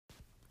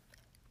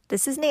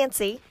This is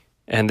Nancy.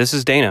 And this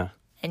is Dana.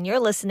 And you're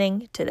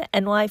listening to the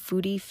NY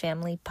Foodie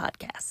Family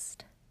Podcast.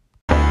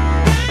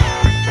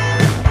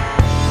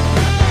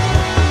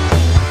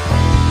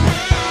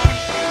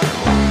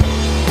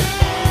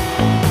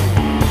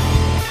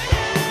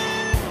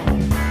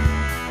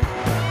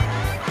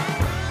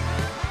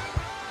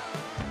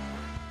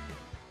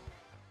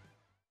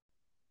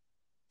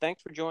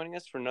 Thanks for joining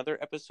us for another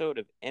episode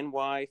of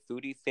NY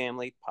Foodie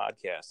Family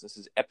Podcast. This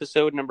is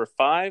episode number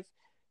 5.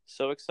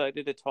 So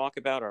excited to talk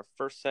about our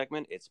first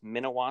segment. It's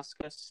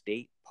Minnewaska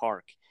State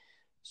Park.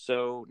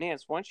 So,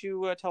 Nance, why don't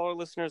you tell our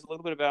listeners a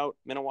little bit about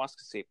Minnewaska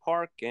State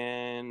Park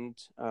and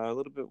a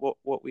little bit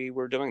what we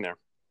were doing there?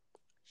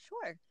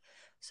 Sure.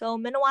 So,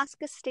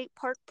 Minnewaska State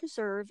Park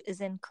Preserve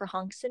is in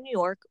Kerhonkson, New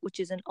York, which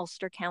is in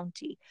Ulster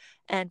County.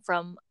 And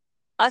from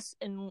us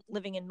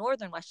living in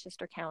northern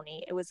Westchester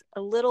County, it was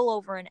a little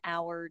over an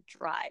hour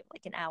drive,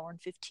 like an hour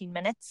and 15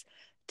 minutes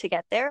to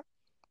get there.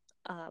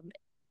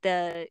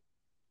 The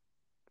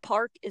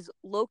park is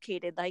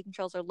located, the hiking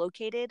trails are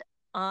located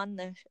on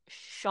the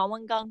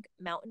Shawangunk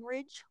Mountain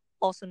Ridge,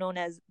 also known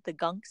as the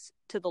Gunks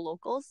to the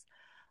locals.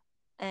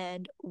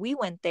 And we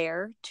went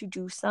there to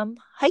do some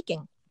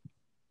hiking.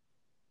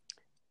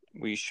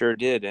 We sure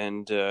did,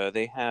 and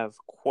they have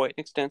quite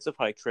an extensive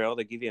hike trail.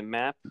 They give you a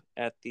map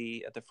at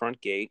the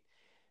front gate,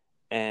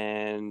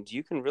 and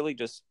you can really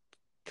just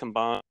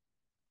combine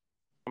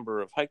a number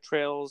of hike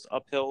trails,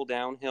 uphill,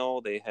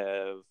 downhill. They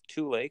have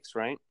 2 lakes,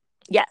 right?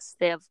 Yes,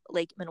 they have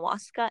Lake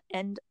Minnewaska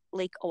and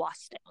Lake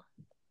Awasting.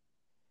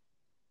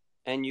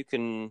 And you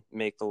can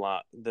make the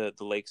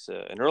lakes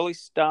an early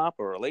stop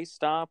or a late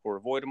stop or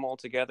avoid them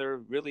altogether.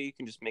 Really, you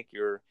can just make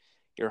your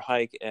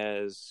hike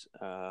as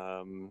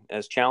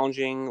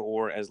challenging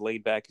or as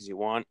laid back as you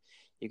want.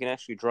 You can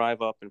actually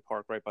drive up and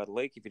park right by the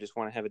lake if you just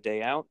want to have a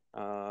day out.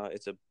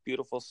 It's a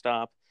beautiful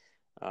stop,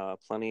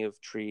 plenty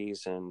of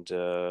trees and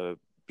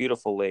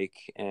beautiful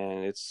lake,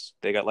 and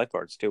they got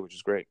lifeguards too, which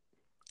is great.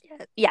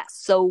 Yes,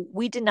 so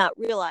we did not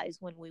realize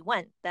when we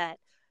went that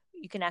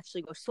you can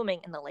actually go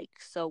swimming in the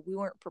lake. So we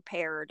weren't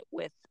prepared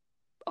with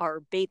our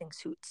bathing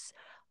suits,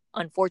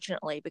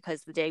 unfortunately,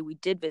 because the day we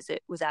did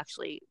visit was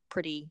actually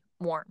pretty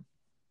warm.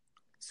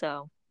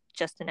 So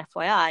just an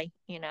FYI,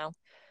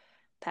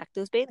 pack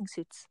those bathing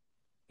suits.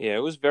 Yeah,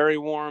 it was very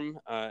warm.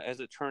 As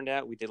it turned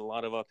out, we did a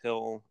lot of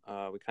uphill.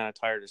 We kind of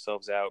tired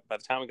ourselves out. By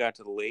the time we got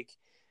to the lake,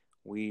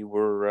 we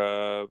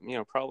were,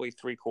 probably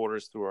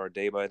 3/4 through our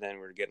day by then.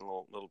 We were getting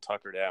a little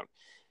tuckered out.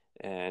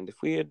 And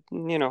if we had,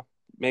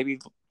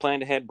 maybe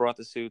planned ahead, brought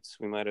the suits,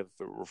 we might have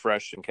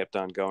refreshed and kept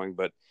on going.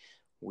 But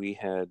we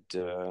had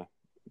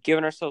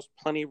given ourselves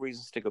plenty of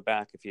reasons to go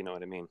back, if you know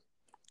what I mean.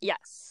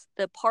 Yes,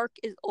 the park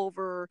is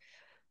over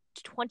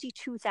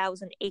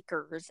 22,000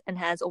 acres and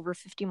has over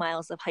 50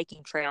 miles of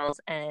hiking trails,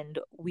 and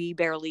we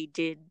barely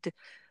did,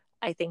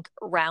 I think,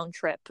 round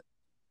trip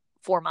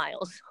 4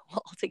 miles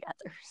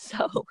altogether.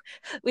 So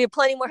we have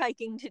plenty more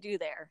hiking to do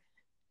there.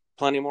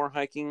 Plenty more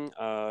hiking.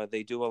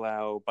 They do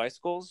allow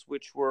bicycles,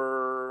 which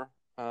were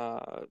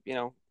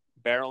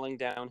barreling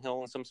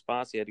downhill in some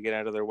spots. You had to get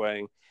out of their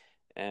way.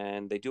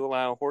 And they do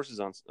allow horses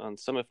on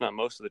some, if not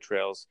most, of the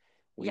trails.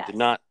 We did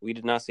not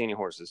see any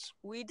horses.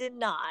 We did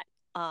not.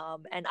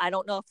 And I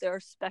don't know if there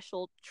are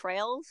special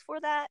trails for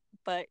that,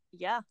 but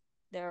yeah,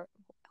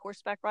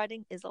 horseback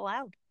riding is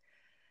allowed.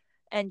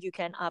 And you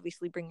can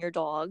obviously bring your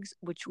dogs,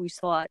 which we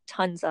saw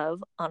tons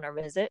of on our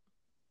visit.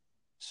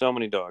 So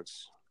many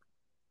dogs.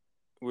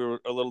 We were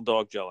a little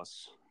dog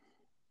jealous.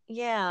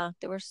 Yeah,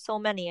 there were so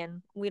many,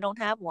 and we don't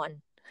have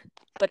one.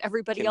 But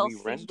everybody else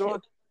Can we rent a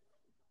dog?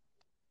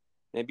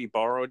 Maybe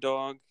borrow a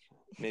dog?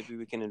 Maybe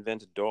we can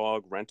invent a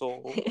dog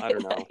rental? I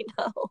don't know. I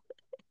know.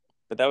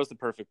 But that was the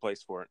perfect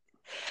place for it.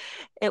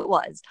 It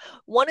was.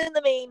 One of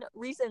the main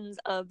reasons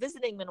of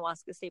visiting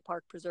Minnewaska State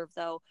Park Preserve,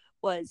 though,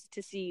 was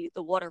to see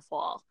the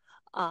waterfall.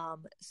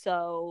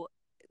 So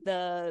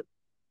the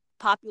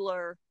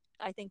popular,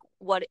 I think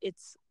what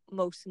it's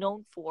most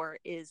known for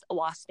is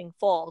Awasting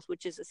Falls,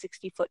 which is a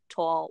 60-foot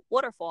tall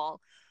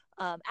waterfall,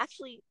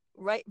 actually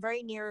right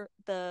very near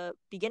the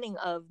beginning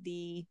of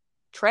the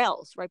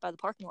trails, right by the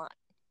parking lot.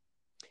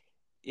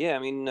 Yeah, I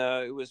mean,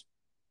 it was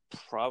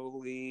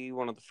probably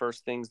one of the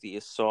first things that you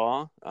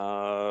saw.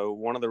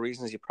 One of the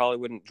reasons you probably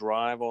wouldn't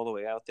drive all the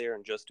way out there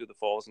and just do the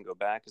falls and go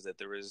back is that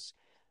there is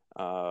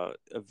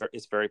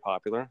it's very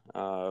popular.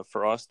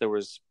 For us, there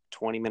was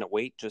 20-minute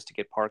wait just to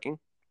get parking.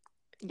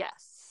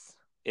 Yes.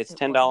 It's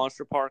 $10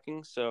 for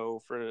parking,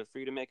 so for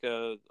you to make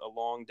a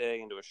long day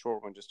into a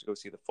short one just to go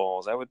see the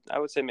falls, I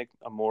would say make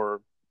a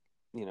more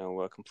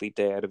a complete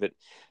day out of it.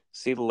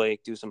 See the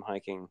lake, do some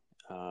hiking.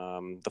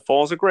 The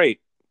falls are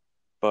great,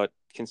 but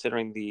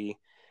considering the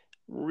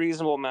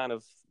reasonable amount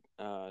of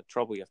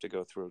trouble you have to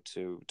go through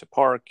to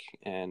park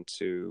and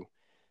to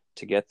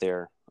get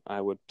there, I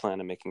would plan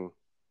on making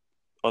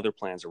other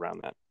plans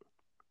around that.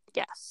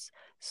 Yes.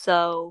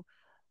 So,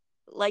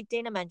 like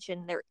Dana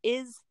mentioned, there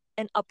is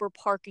an upper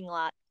parking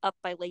lot up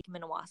by Lake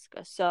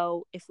Minnewaska.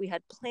 So if we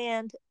had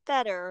planned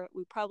better,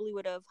 we probably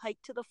would have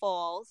hiked to the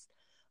falls,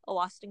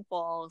 Awasting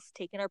Falls,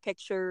 taken our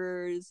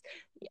pictures,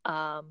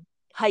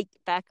 hiked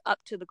back up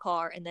to the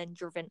car and then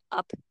driven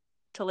up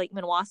to Lake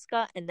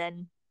Minnewaska and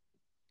then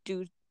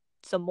do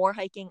some more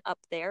hiking up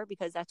there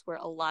because that's where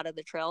a lot of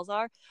the trails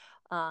are.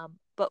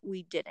 But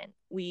we didn't.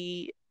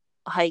 We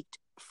hiked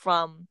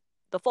from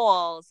the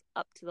falls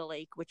up to the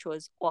lake, which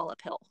was all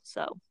uphill.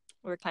 So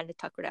we were kind of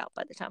tuckered out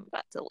by the time we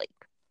got to the lake.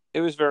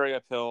 It was very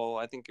uphill.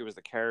 I think it was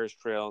the Carriage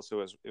Trail,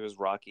 so it was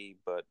rocky.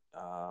 But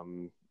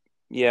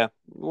yeah,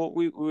 well,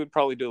 we would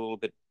probably do a little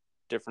bit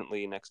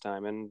differently next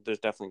time, and there's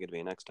definitely going to be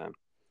a next time.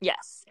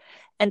 Yes.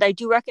 And I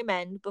do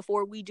recommend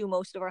before we do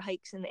most of our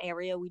hikes in the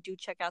area, we do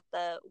check out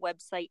the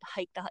website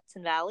Hike the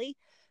Hudson Valley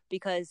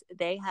because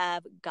they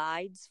have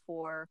guides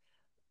for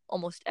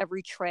almost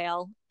every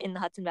trail in the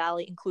Hudson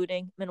Valley,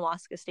 including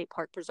Minnewaska State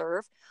Park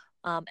Preserve.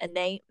 And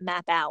they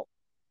map out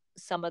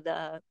some of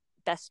the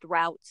best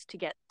routes to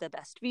get the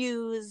best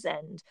views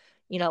and,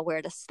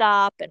 where to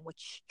stop and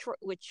which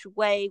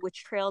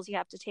trails you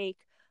have to take.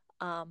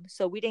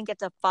 So we didn't get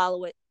to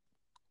follow it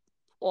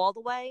all the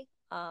way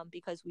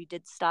because we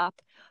did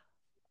stop,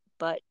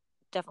 but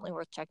definitely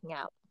worth checking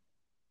out.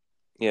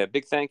 Yeah,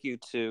 big thank you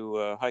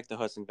to Hike the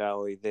Hudson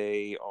Valley.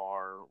 They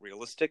are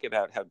realistic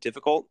about how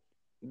difficult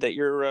that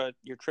your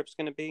trip's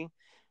going to be,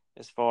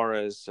 as far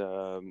as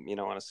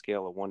on a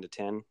scale of 1 to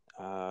 10.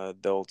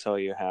 They'll tell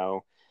you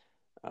how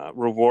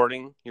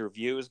rewarding your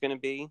view is going to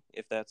be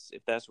if that's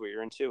what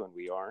you're into, and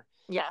we are.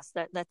 Yes,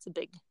 that's a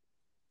big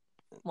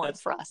one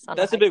for us.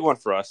 That's a big one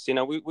for us.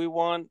 We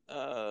want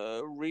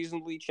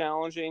reasonably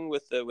challenging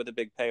with a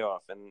big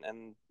payoff,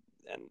 and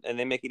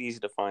they make it easy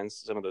to find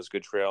some of those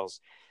good trails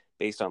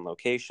based on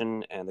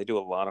location, and they do a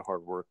lot of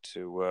hard work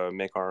to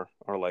make our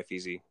life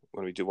easy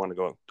when we do want to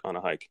go on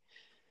a hike.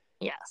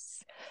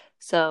 Yes,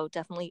 so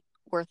definitely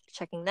worth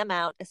checking them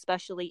out,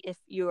 especially if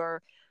you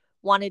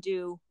want to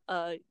do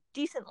a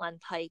decent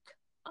length hike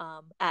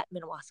at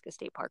Minnewaska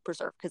State Park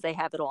Preserve because they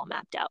have it all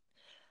mapped out.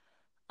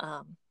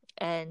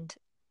 And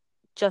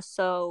just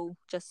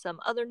some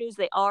other news,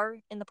 they are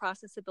in the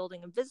process of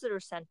building a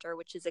visitor center,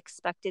 which is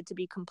expected to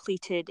be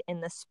completed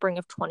in the spring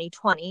of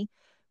 2020.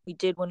 We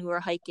did, when we were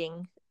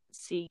hiking,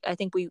 I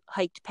think we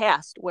hiked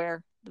past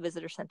where the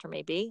visitor center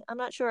may be. I'm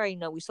not sure. I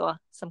know we saw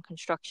some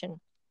construction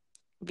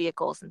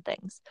vehicles and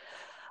things.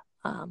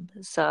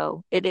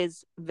 So it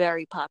is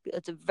very popular.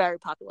 It's a very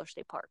popular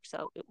state park.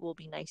 So it will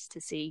be nice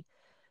to see,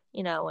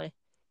 an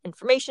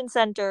information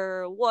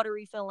center, water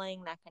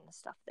refilling, that kind of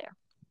stuff there.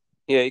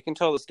 Yeah, you can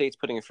tell the state's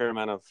putting a fair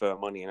amount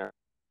of money in it.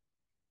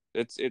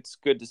 It's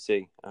good to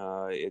see.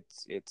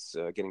 It's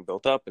getting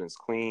built up and it's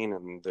clean,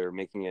 and they're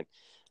making it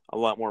a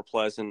lot more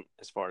pleasant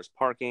as far as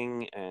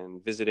parking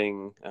and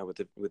visiting with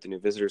the new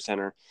visitor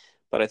center.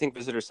 But I think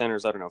visitor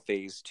centers, I don't know,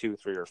 phase 2,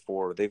 3, or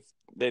 4,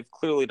 they've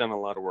clearly done a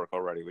lot of work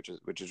already, which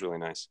is really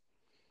nice.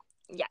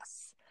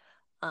 Yes.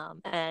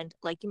 And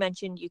like you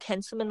mentioned, you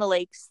can swim in the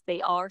lakes.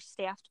 They are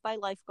staffed by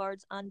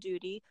lifeguards on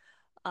duty.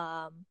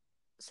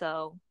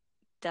 So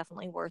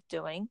definitely worth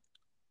doing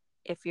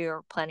if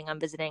you're planning on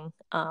visiting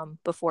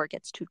before it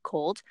gets too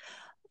cold.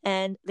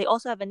 And they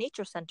also have a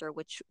nature center,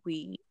 which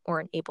we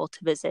weren't able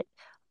to visit,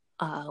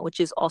 which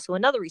is also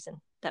another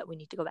reason that we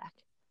need to go back.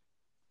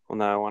 Well,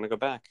 now I want to go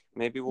back.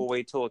 Maybe we'll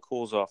wait till it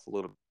cools off a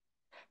little bit.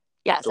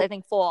 Yes, I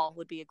think fall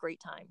would be a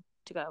great time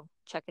to go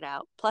check it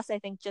out. Plus, I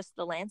think just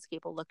the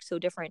landscape will look so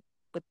different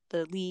with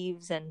the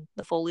leaves and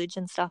the foliage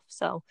and stuff.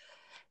 So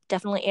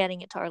definitely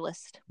adding it to our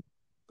list.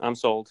 I'm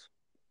sold.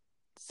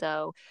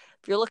 So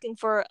if you're looking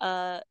for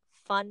a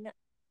fun,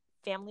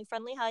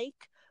 family-friendly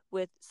hike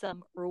with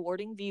some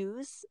rewarding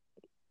views,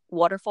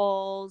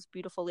 waterfalls,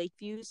 beautiful lake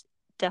views,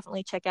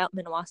 definitely check out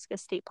Minnewaska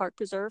State Park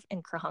Preserve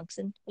in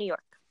Crohonson, New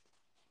York.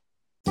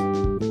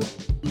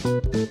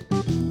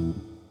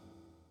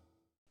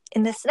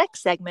 In this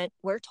next segment,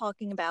 we're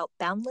talking about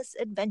Boundless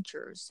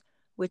Adventures,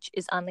 which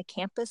is on the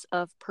campus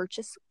of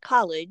Purchase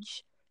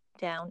College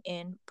down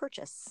in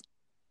Purchase.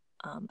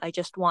 I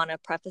just want to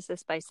preface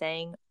this by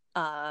saying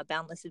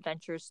Boundless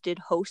Adventures did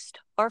host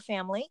our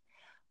family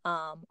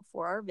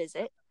for our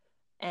visit,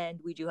 and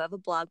we do have a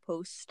blog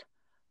post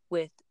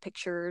with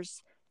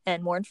pictures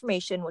and more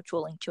information, which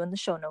we'll link to in the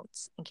show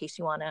notes in case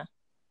you want to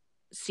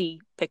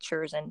see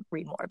pictures and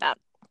read more about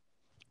it.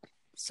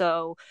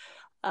 So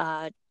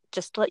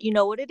just to let you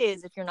know what it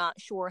is, if you're not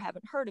sure,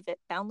 haven't heard of it,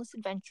 Boundless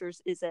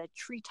Adventures is a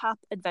treetop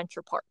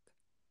adventure park.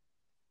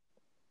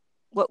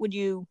 What would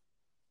you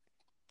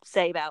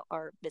say about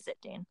our visit,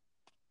 Dan?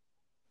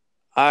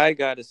 I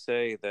got to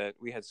say that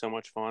we had so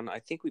much fun. I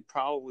think we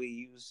probably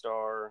used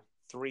our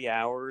 3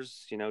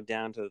 hours,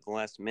 down to the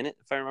last minute,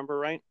 if I remember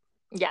right.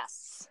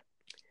 Yes.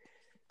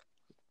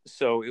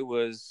 So it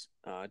was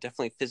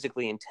definitely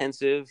physically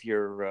intensive.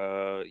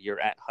 You're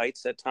at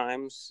heights at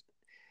times.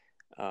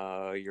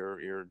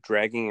 You're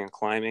dragging and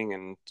climbing,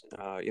 and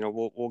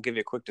we'll give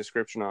you a quick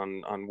description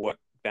on what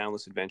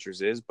Boundless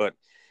Adventures is. But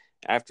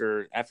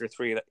after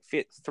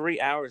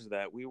 3 hours of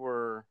that, we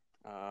were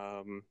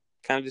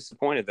kind of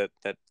disappointed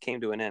that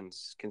came to an end,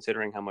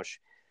 considering how much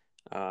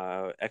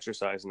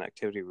exercise and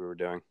activity we were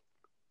doing.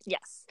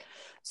 Yes.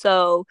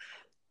 So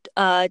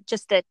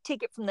just to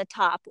take it from the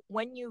top,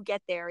 when you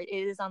get there, it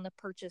is on the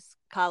Purchase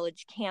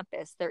College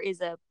campus. There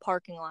is a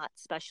parking lot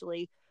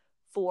specially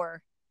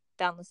for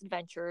Boundless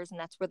Adventures, and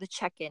that's where the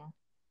check-in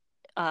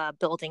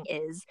building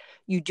is.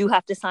 You do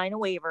have to sign a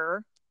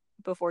waiver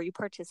before you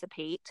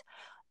participate.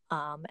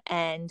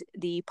 And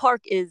the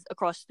park is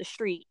across the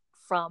street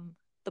from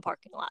the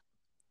parking lot.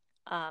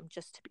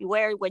 Just to be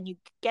aware, when you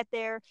get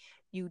there,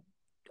 you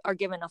are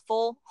given a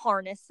full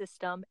harness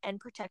system and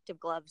protective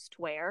gloves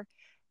to wear.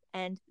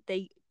 And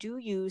they do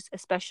use a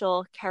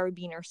special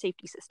carabiner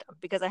safety system,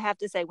 because I have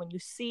to say, when you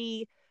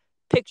see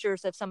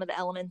pictures of some of the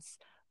elements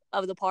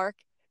of the park,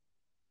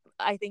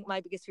 I think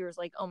my biggest fear is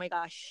like, oh my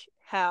gosh,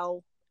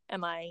 how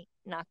am I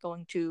not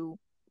going to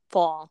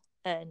fall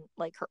and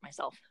like hurt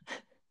myself?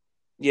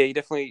 Yeah, you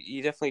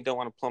definitely don't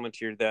want to plummet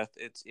to your death.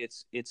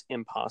 It's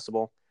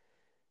impossible.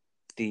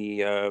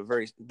 The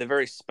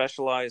very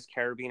specialized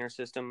carabiner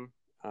system,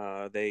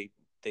 they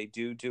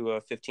do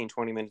a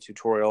 15-20 minute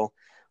tutorial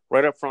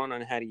right up front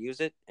on how to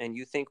use it, and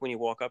you think when you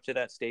walk up to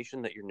that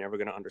station that you're never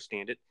going to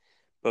understand it,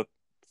 but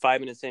 5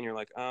 minutes in you're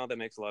like, oh, that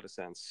makes a lot of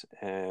sense.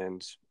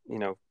 And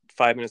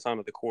 5 minutes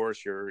onto the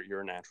course,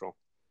 you're a natural.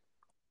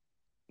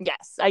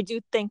 Yes, I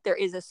do think there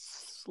is a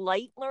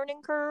slight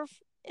learning curve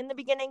in the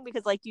beginning,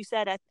 because like you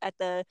said, at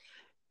the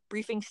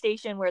briefing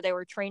station where they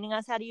were training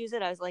us how to use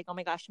it, I was like, oh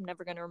my gosh, I'm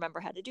never going to remember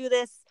how to do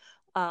this.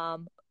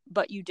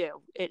 But you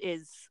do. It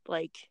is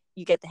like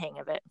you get the hang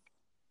of it.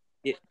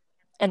 Yeah.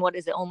 And what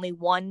is it? Only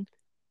one?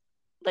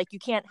 Like you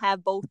can't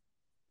have both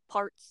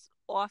parts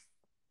off,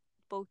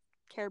 both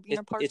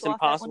carabiner parts It's off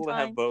at one impossible to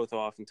have time. both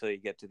off until you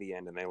get to the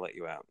end and they let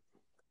you out.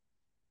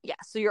 Yeah,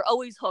 so you're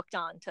always hooked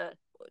on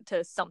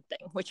to something,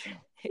 which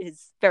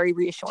is very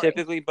reassuring.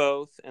 Typically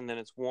both, and then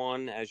it's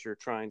one as you're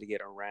trying to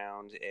get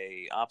around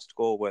a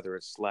obstacle, whether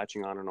it's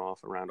latching on and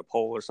off around a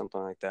pole or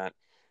something like that.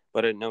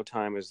 But at no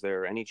time is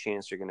there any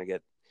chance you're going to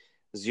get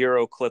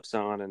zero clips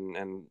on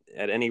and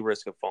at any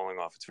risk of falling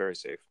off. It's very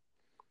safe.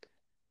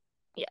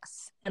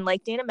 Yes, and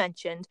like Dana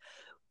mentioned,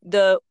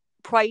 the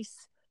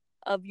price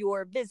of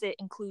your visit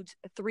includes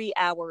 3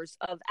 hours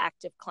of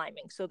active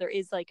climbing. So there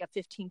is like a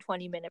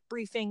 15-20 minute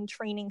briefing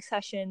training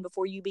session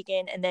before you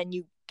begin, and then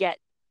you get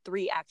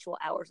 3 actual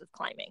hours of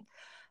climbing.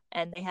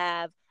 And they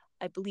have,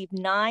 I believe,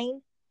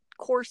 9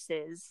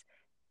 courses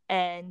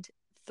and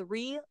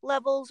 3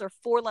 levels or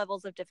 4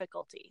 levels of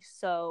difficulty.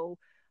 So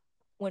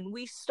when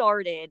we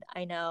started,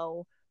 I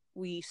know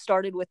we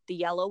started with the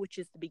yellow, which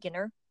is the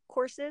beginner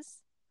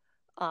courses.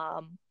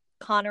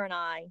 Connor and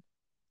I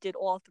did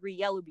all 3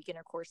 yellow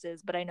beginner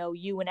courses, but I know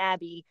you and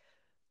Abby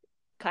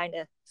kind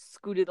of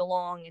scooted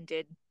along and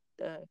did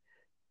the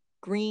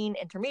green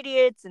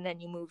intermediates, and then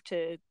you moved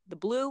to the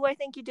blue. I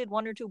think you did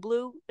 1 or 2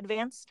 blue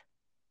advanced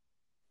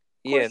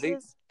courses.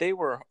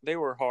 Yeah, they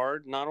were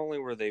hard. Not only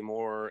were they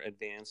more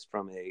advanced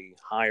from a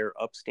higher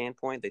up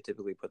standpoint, they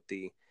typically put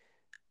the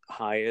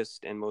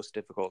highest and most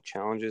difficult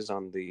challenges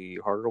on the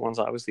harder ones,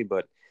 obviously,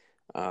 but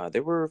they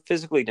were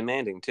physically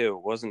demanding too.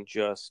 It wasn't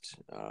just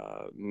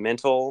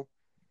mental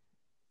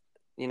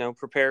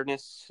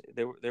preparedness.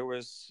 There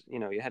was,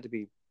 you had to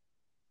be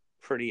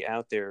pretty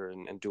out there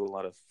and do a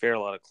lot of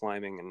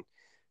climbing and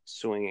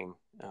swinging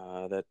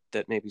that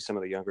maybe some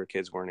of the younger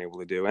kids weren't able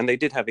to do. And they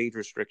did have age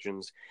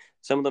restrictions.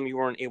 Some of them you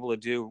weren't able to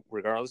do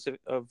regardless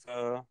of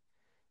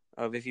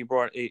if you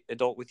brought an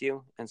adult with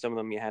you, and some of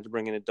them you had to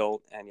bring an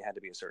adult and you had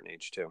to be a certain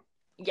age too.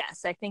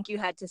 Yes, I think you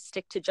had to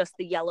stick to just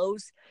the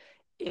yellows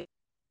if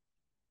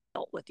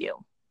adult with you.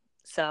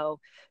 So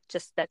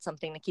just that's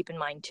something to keep in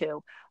mind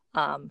too.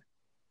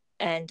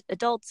 And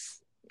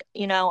adults,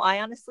 I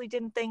honestly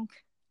didn't think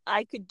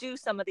I could do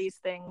some of these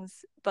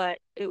things, but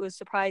it was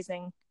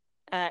surprising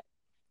at,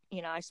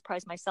 I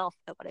surprised myself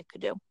at what I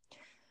could do.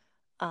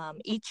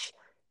 Each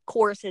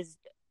course has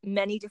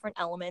many different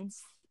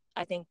elements.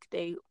 I think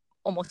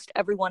almost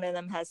every one of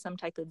them has some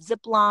type of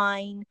zip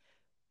line,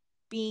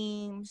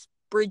 beams,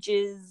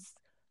 bridges.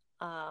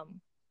 I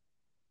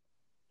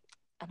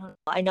don't know.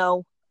 I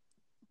know,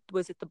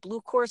 was it the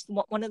blue course?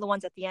 One of the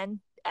ones at the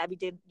end, Abby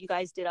you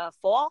guys did a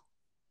fall?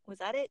 Was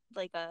that it?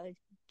 Like a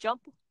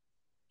jump?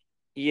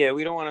 Yeah,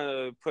 we don't want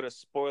to put a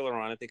spoiler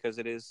on it because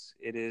it is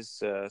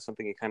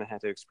something you kind of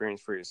have to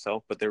experience for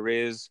yourself. But there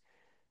is,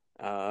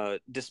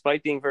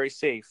 despite being very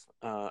safe,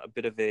 a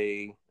bit of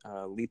a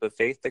leap of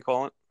faith, they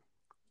call it.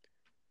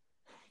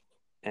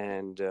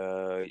 And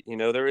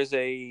there is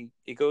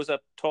it goes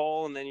up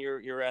tall and then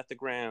you're at the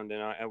ground.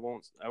 And I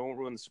won't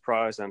ruin the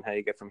surprise on how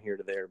you get from here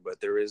to there. But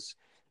there is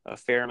a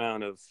fair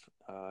amount of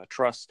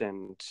trust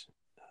and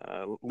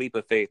leap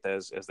of faith,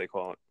 as they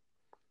call it.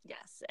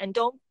 Yes, and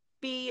don't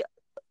be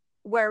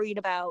worried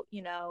about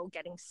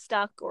getting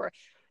stuck or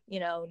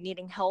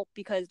needing help,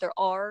 because there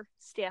are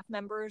staff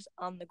members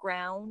on the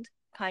ground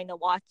kind of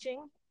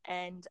watching.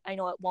 And I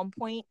know at one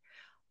point,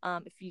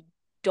 if you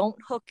don't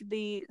hook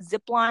the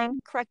zip line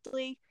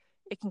correctly,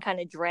 it can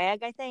kind of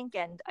drag, I think.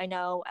 And I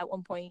know at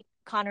one point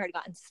Connor had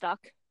gotten stuck,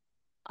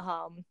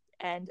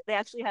 and they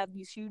actually have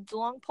these huge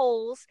long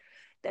poles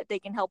that they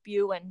can help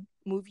you and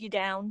move you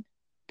down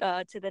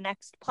to the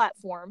next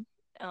platform.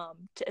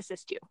 to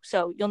assist you.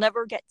 So you'll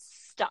never get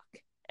stuck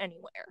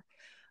anywhere.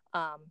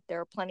 There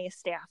are plenty of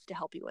staff to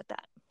help you with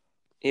that.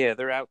 Yeah,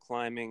 they're out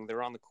climbing.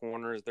 They're on the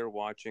corners. They're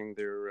watching.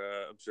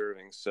 They're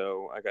observing.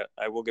 So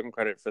I will give them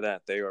credit for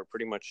that. They are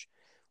pretty much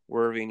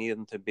wherever you need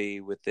them to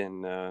be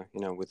within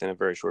within a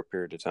very short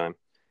period of time.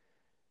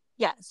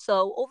 Yeah.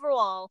 So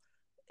overall,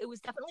 it was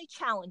definitely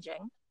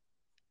challenging,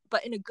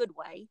 but in a good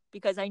way,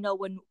 because I know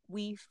when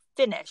we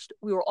finished,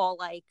 we were all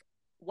like,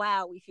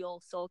 wow, we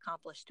feel so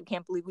accomplished. We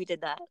can't believe we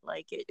did that.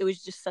 Like it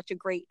was just such a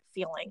great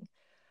feeling.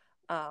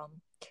 And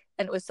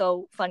it was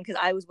so fun because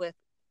I was with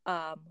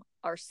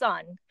our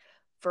son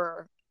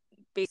for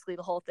basically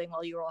the whole thing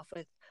while you were off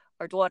with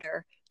our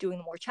daughter doing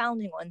the more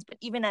challenging ones. But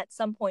even at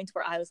some points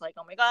where I was like,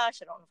 oh my gosh,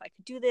 I don't know if I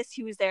could do this,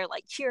 he was there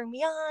like cheering me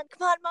on.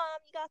 Come on, Mom,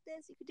 you got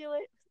this. You could do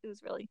it. It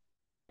was really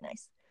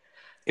nice.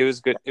 It was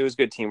good. It was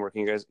good teamwork.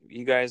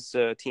 You guys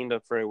teamed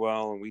up very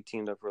well, and we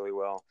teamed up really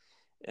well.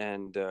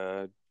 And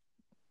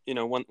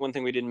one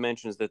thing we didn't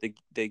mention is that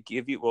they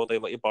give you, well, they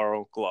let you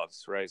borrow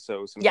gloves, right?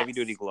 So some heavy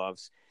duty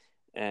gloves.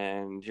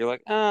 And you're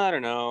like, I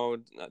don't know,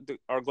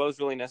 are gloves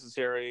really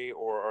necessary,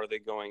 or are they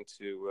going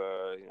to,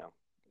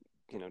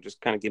 just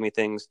kind of give me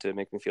things to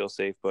make me feel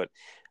safe? But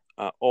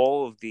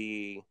all of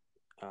the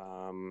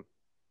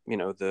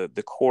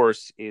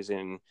course is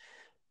in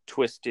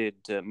twisted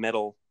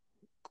metal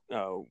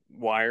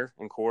wire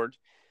and cord,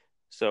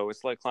 so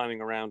it's like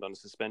climbing around on a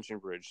suspension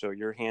bridge. So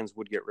your hands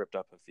would get ripped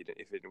up if you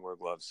didn't wear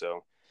gloves.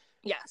 So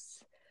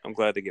yes, I'm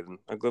glad they give them.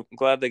 I'm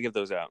glad they give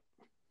those out.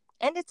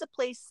 And it's a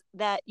place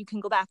that you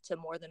can go back to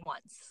more than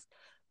once.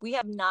 We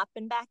have not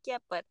been back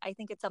yet, but I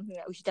think it's something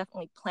that we should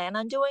definitely plan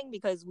on doing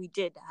because we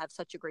did have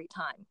such a great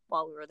time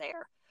while we were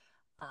there.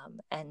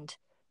 And,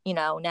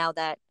 now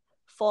that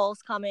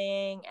fall's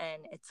coming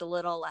and it's a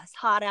little less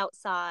hot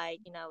outside,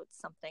 it's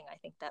something I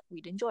think that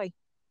we'd enjoy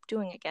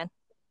doing again.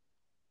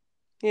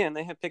 Yeah, and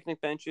they have picnic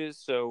benches.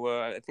 So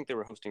I think they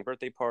were hosting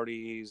birthday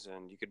parties,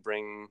 and you could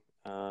bring,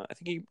 can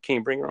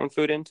you bring your own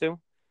food in too?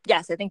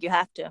 Yes, I think you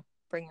have to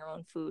bring your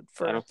own food.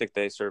 I don't think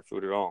they serve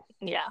food at all.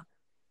 Yeah.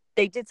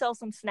 They did sell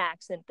some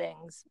snacks and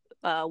things,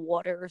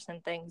 waters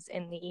and things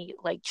in the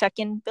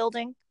check-in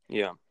building.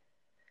 Yeah.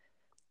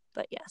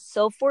 But yeah,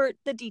 so for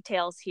the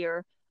details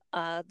here,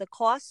 the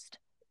cost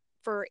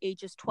for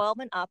ages 12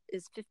 and up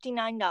is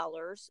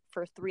 $59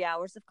 for 3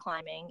 hours of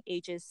climbing.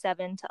 Ages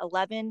 7 to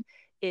 11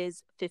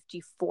 is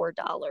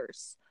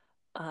 $54.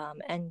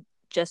 And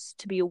just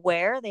to be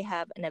aware, they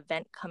have an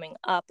event coming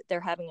up. They're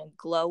having a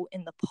glow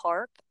in the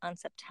park on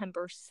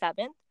September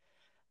 7th,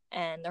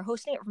 and they're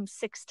hosting it from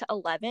 6 to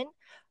 11.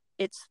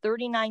 It's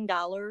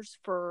 $39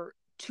 for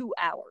 2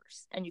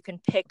 hours, and you can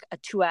pick a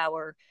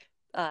 2-hour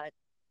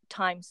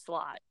time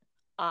slot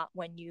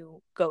when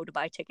you go to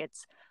buy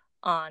tickets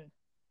on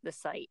the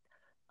site.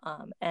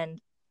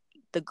 And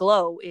the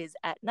glow is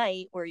at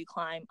night, where you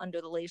climb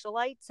under the laser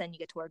lights and you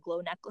get to wear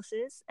glow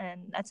necklaces,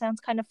 and that sounds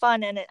kind of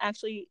fun. And it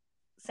actually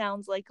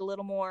sounds like a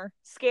little more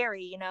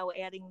scary,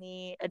 adding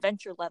the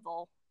adventure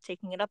level,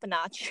 taking it up a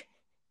notch.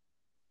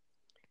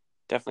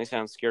 Definitely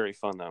sounds scary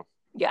fun though.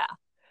 Yeah.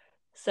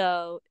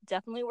 So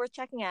definitely worth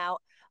checking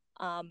out.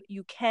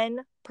 You can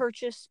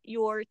purchase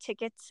your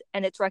tickets,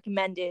 and it's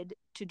recommended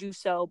to do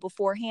so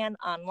beforehand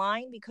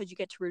online because you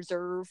get to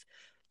reserve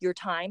your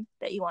time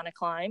that you want to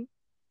climb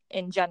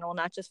in general,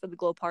 not just for the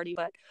glow party,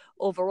 but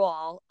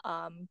overall,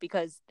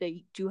 because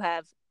they do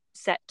have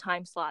set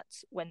time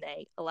slots when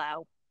they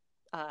allow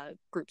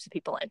groups of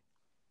people in.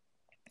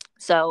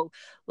 So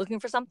looking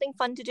for something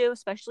fun to do,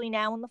 especially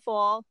now in the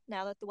fall,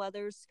 now that the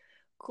weather's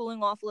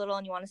cooling off a little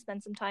and you want to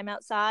spend some time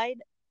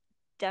outside,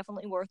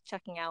 definitely worth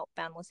checking out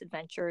Boundless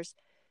Adventures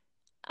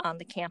on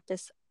the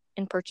campus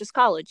in Purchase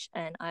College.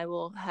 And I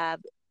will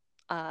have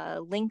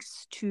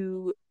links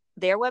to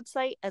their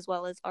website as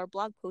well as our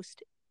blog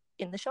post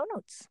in the show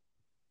notes.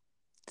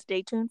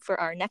 Stay tuned for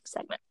our next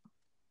segment.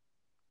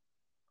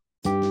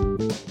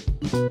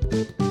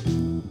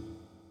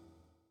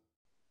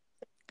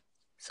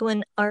 So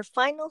in our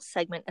final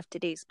segment of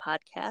today's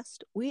podcast,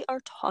 we are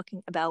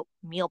talking about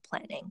meal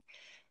planning.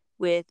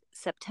 With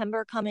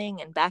September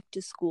coming and back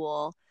to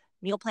school,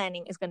 meal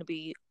planning is going to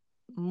be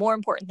more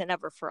important than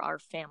ever for our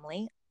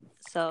family.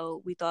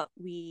 So we thought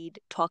we'd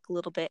talk a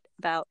little bit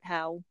about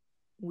how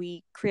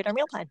we create our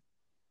meal plan.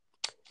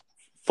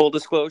 Full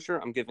disclosure,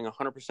 I'm giving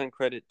 100%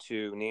 credit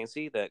to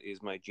Nancy. That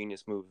is my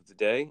genius move of the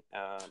day.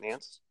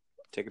 Nance,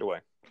 take it away.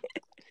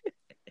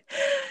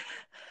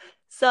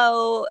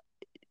 So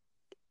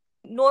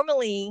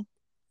normally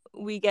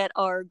we get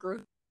our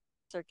group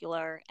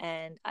circular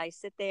and I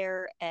sit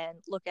there and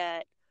look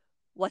at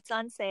what's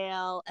on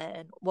sale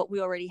and what we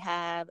already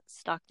have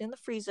stocked in the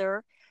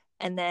freezer.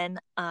 And then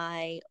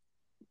I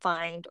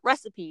find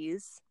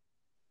recipes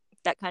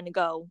that kind of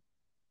go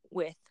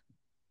with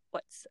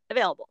what's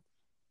available.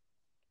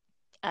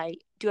 I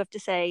do have to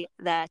say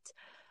that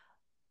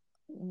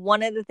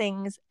one of the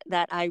things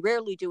that I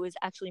rarely do is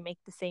actually make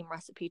the same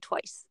recipe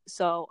twice.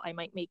 So I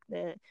might make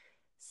the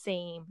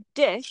same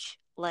dish,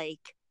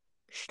 like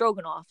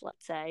stroganoff,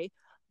 let's say,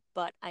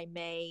 but I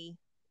may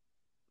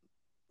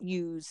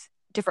use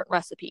different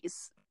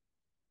recipes.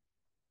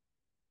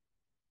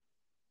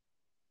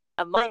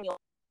 of my meal,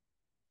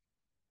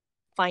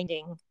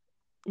 finding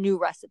new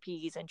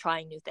recipes and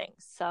trying new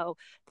things. So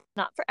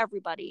not for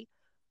everybody.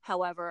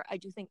 However, I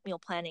do think meal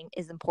planning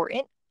is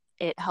important.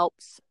 It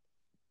helps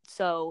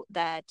so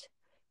that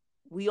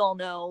we all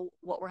know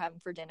what we're having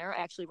for dinner.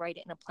 I actually write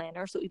it in a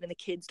planner so even the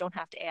kids don't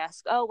have to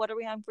ask, oh, what are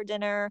we having for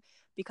dinner?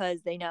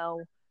 Because they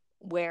know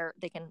where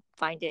they can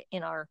find it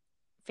in our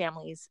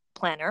family's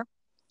planner.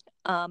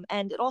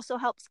 And it also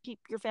helps keep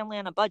your family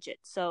on a budget.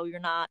 So you're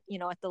not,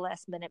 at the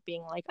last minute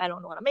being like, I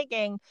don't know what I'm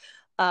making.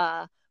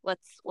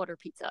 Let's order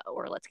pizza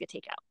or let's get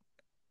takeout.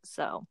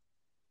 So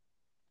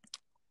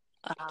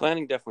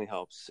planning definitely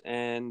helps.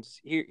 And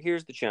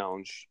here's the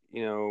challenge.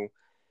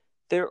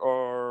 There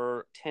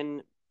are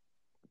 10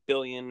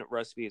 billion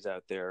recipes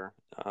out there.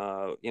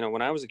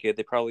 When I was a kid,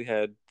 they probably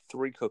had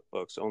 3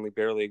 cookbooks, only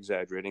barely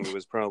exaggerating. It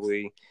was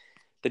probably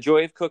The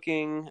Joy of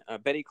Cooking,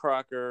 Betty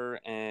Crocker,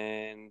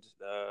 and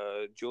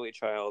Julia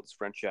Child's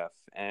French Chef.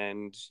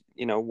 And,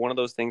 one of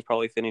those things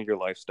probably fit into your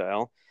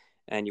lifestyle.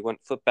 And you went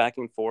flip back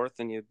and forth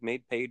and you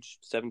made page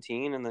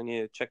 17 and then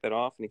you check that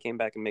off and you came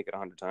back and make it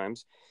 100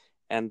 times.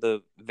 And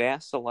the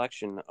vast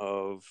selection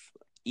of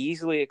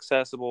easily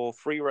accessible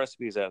free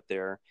recipes out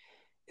there,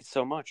 it's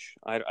so much.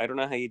 I don't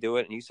know how you do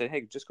it. And you say,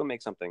 hey, just go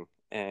make something.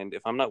 And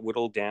if I'm not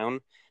whittled down,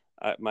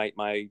 my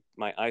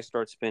eyes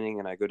start spinning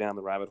and I go down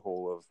the rabbit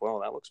hole of, well,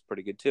 that looks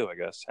pretty good too, I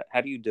guess.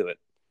 How do you do it?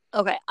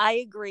 Okay, I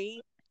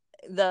agree.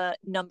 The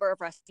number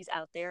of recipes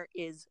out there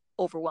is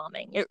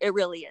overwhelming. It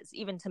really is.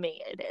 Even to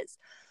me, it is.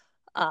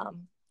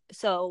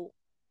 So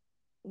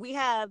we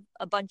have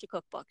a bunch of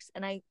cookbooks,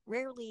 and I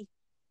rarely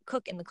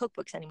cook in the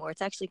cookbooks anymore.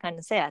 It's actually kind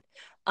of sad.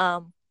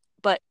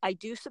 But I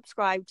do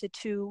subscribe to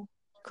 2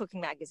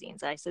 cooking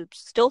magazines. I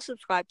still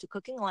subscribe to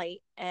Cooking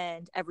Light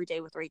and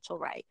Everyday with Rachel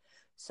Ray.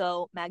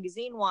 So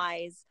magazine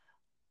wise,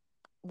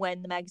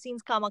 when the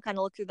magazines come, I'll kind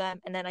of look through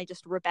them and then I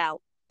just rip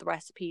out the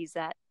recipes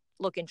that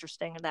look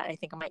interesting and that I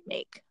think I might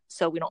make.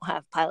 So we don't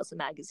have piles of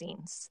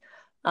magazines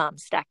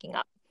stacking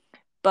up.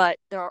 But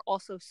there are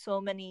also so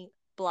many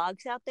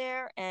blogs out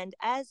there. And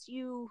as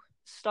you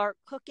start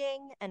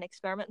cooking and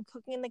experiment in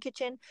cooking in the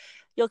kitchen,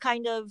 you'll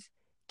kind of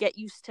get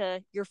used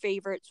to your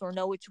favorites or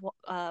know which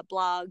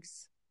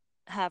blogs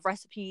have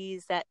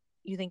recipes that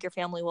you think your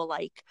family will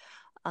like.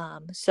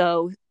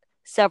 So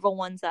several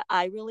ones that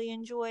I really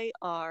enjoy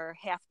are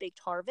Half Baked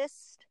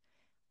Harvest,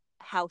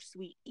 How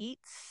Sweet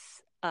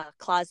Eats,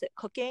 Closet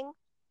Cooking.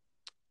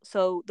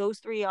 So those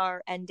 3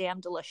 are, and Damn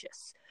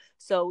Delicious.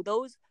 So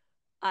those,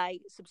 I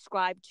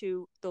subscribe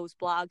to those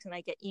blogs and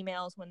I get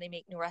emails when they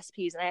make new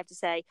recipes. And I have to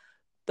say,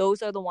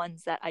 those are the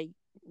ones that I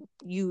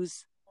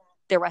use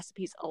their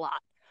recipes a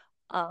lot.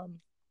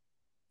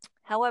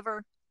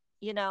 However,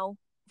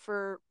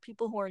 for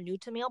people who are new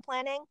to meal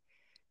planning,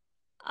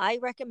 I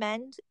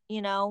recommend,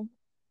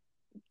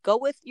 go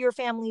with your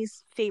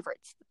family's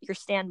favorites, your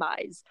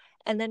standbys,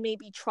 and then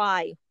maybe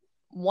try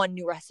one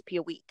new recipe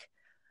a week,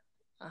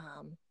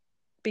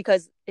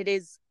 because it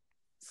is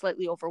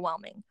slightly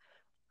overwhelming.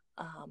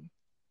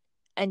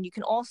 And you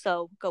can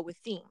also go with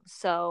themes.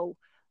 So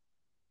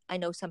I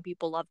know some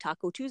people love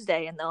Taco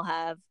Tuesday and they'll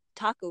have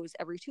tacos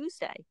every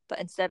Tuesday, but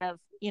instead of,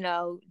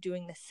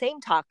 doing the same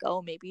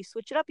taco, maybe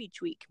switch it up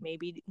each week.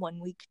 Maybe one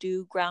week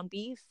do ground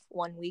beef,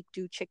 one week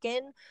do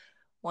chicken,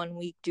 one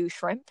week do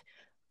shrimp.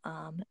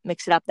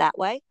 Mix it up that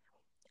way.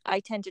 I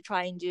tend to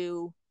try and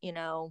do,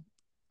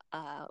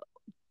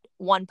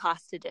 one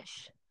pasta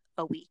dish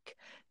a week,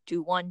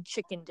 do one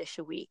chicken dish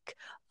a week,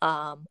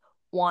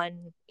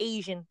 one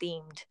Asian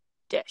themed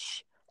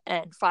dish.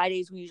 And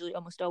Fridays, we usually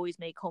almost always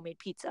make homemade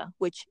pizza,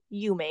 which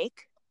you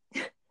make.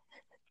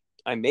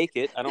 I make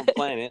it. I don't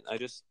plan it.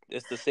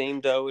 It's the same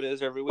dough it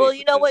is every week. Well,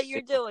 you know what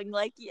you're doing,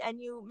 and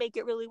you make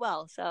it really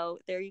well. So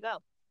there you go.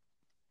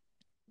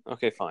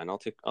 Okay, fine. I'll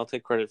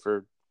take credit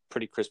for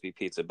pretty crispy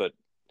pizza, but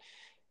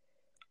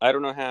I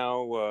don't know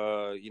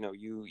how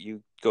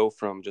you go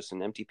from just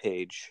an empty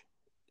page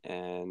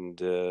and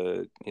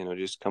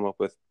just come up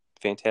with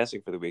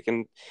fantastic for the week.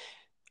 And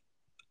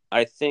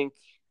I think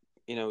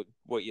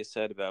what you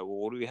said about, well,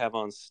 what do we have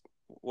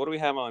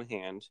on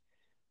hand,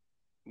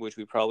 which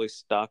we probably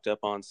stocked up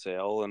on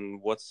sale,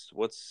 and what's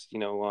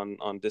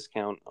on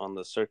discount on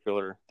the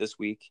circular this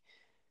week.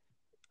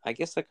 I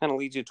guess that kind of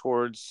leads you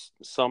towards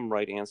some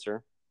right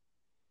answer.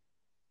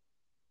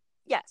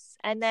 Yes.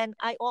 And then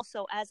I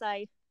also, as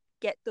I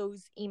get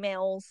those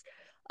emails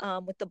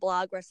with the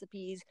blog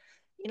recipes,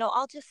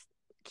 I'll just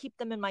keep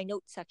them in my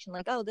notes section,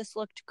 like, oh, this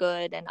looked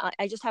good. And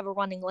I just have a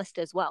running list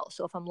as well.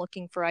 So if I'm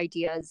looking for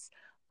ideas,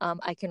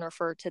 I can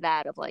refer to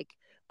that of like,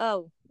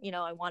 oh,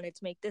 I wanted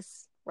to make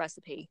this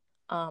recipe.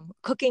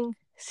 Cooking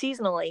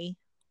seasonally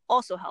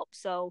also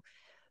helps. So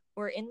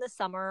we're in the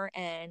summer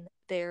and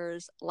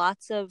there's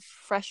lots of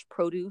fresh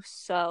produce.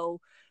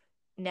 So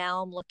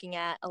now I'm looking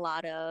at a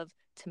lot of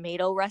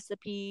tomato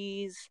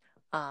recipes,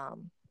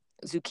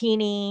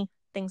 zucchini,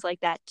 things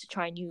like that to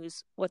try and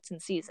use what's in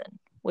season,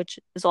 which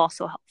is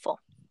also helpful.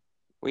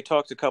 We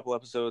talked a couple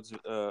episodes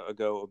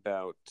ago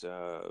about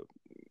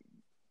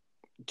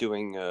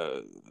doing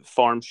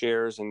farm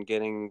shares and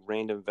getting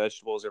random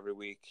vegetables every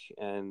week,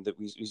 and that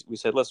we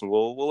said, listen,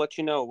 we'll let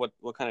you know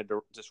what kind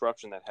of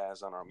disruption that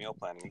has on our meal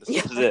planning. This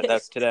Yes. is it.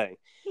 That's today.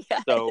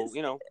 Yes. So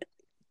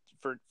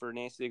for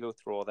Nancy to go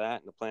through all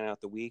that and to plan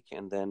out the week,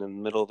 and then in the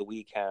middle of the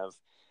week have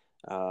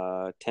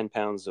 10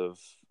 pounds of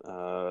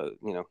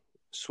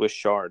Swiss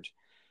chard.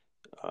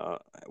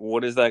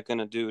 What is that going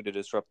to do to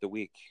disrupt the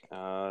week?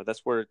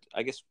 That's where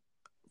I guess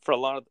for a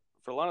lot of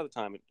the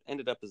time it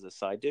ended up as a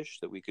side dish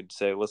that we could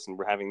say, listen,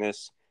 we're having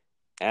this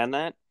and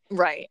that.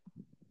 Right.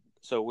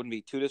 So it wouldn't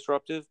be too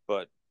disruptive,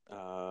 but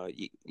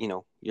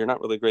you're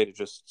not really great at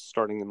just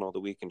starting in the middle of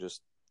the week and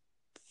just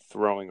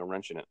throwing a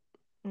wrench in it.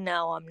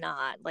 No, I'm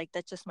not. Like,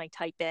 that's just my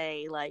type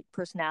A, like,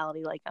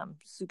 personality. Like, I'm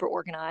super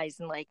organized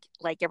and like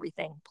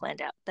everything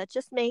planned out. That's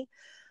just me.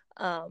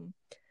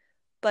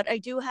 But I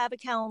do have a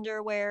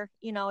calendar where,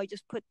 I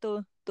just put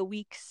the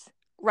week's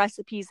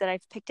recipes that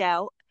I've picked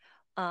out.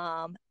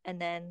 And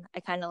then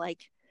I kind of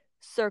like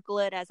circle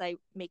it as I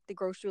make the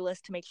grocery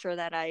list to make sure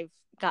that I've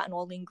gotten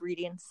all the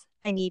ingredients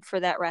I need for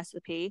that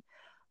recipe.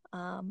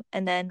 And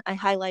then I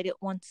highlight it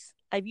once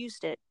I've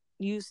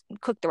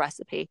cooked the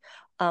recipe.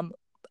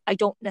 I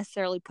don't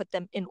necessarily put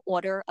them in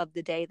order of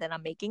the day that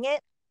I'm making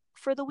it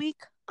for the week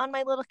on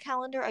my little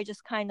calendar. I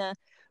just kind of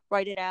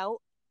write it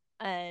out.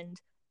 And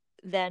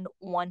then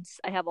once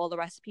I have all the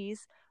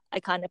recipes, I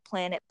kind of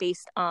plan it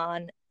based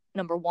on,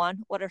 number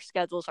one, what our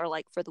schedules are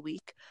like for the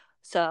week.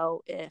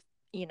 So if,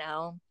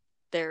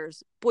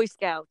 there's Boy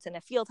Scouts and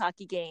a field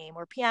hockey game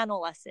or piano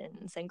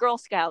lessons and Girl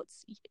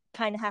Scouts, you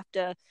kind of have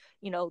to,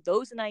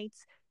 those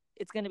nights,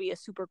 it's going to be a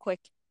super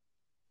quick,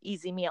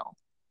 easy meal.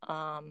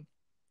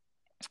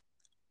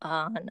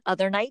 On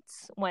other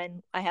nights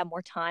when I have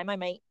more time, I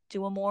might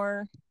do a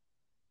more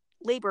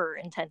labor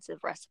intensive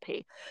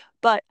recipe.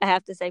 But I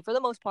have to say, for the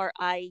most part,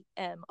 I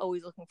am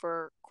always looking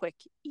for quick,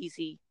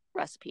 easy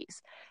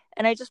recipes.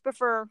 And I just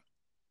prefer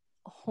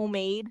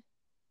homemade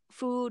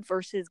food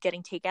versus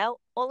getting takeout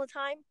all the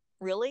time.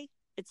 Really,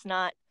 it's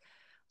not.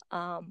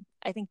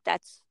 I think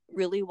that's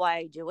really why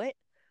I do it.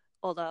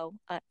 Although,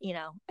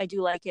 I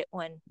do like it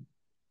when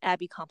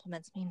Abby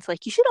compliments me and it's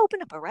like, you should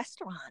open up a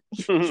restaurant.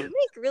 You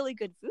make really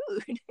good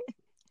food.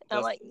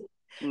 I'm like,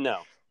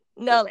 no,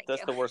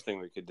 that's the worst thing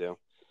we could do.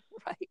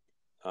 Right.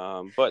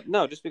 But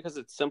no, just because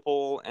it's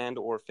simple and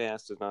or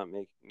fast does not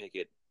make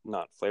it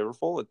not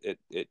flavorful.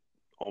 It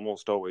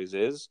almost always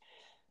is.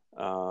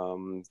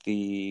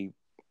 The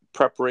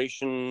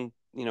preparation,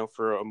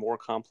 for a more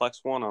complex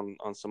one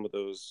on some of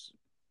those,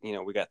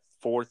 we got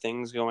 4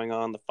 things going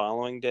on the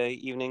following day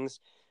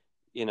evenings.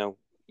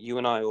 You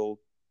and I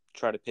will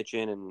try to pitch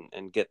in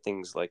and get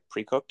things like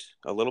pre-cooked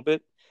a little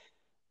bit,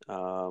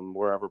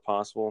 wherever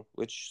possible,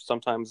 which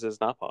sometimes is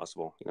not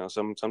possible.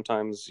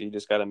 Sometimes you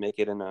just got to make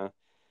it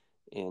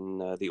in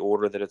the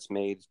order that it's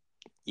made.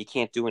 You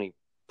can't do any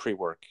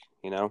pre-work,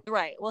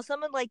 Right. Well,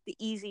 some of like the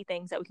easy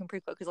things that we can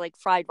pre-cook is like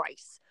fried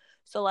rice.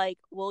 So like,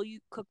 will you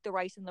cook the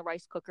rice in the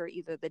rice cooker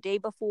either the day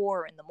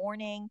before or in the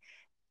morning?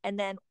 And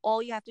then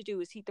all you have to do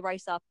is heat the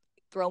rice up,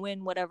 throw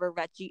in whatever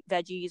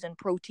veggies and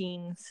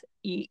proteins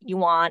you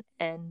want,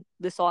 and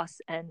the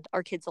sauce, and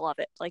our kids love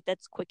it. Like,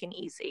 that's quick and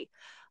easy.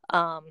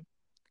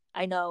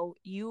 I know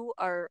you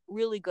are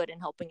really good in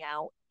helping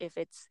out if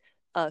it's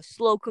a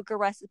slow cooker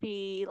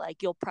recipe,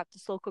 like you'll prep the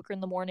slow cooker in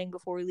the morning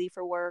before we leave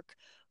for work,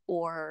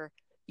 or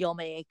you'll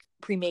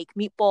pre-make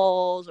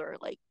meatballs or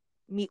like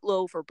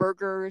meatloaf or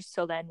burgers.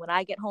 So then when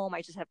I get home,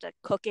 I just have to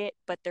cook it,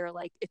 but they're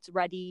like, it's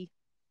ready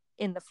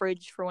in the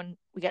fridge for when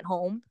we get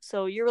home.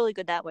 So you're really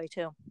good that way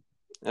too.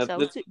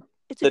 So it's a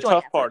the tough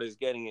effort. part is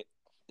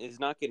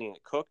not getting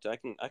it cooked. I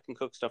can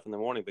cook stuff in the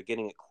morning, but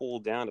getting it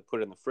cooled down to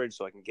put it in the fridge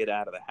so I can get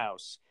out of the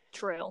house.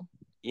 True.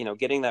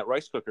 Getting that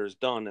rice cooker is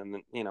done, and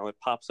then, it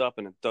pops up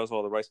and it does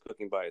all the rice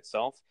cooking by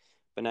itself.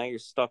 But now you're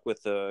stuck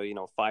with a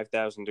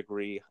 5,000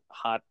 degree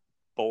hot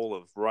bowl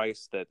of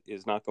rice that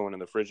is not going in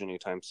the fridge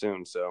anytime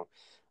soon. So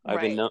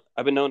I've been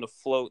known to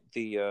float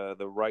the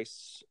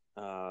rice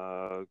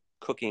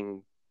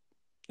cooking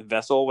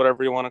vessel,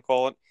 whatever you want to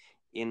call it,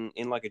 in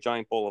like a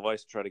giant bowl of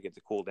ice to try to get it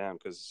to cool down,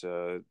 because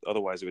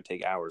otherwise it would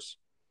take hours.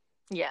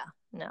 Yeah,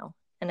 no,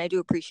 and I do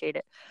appreciate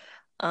it.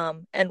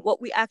 And what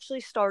we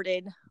actually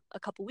started a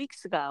couple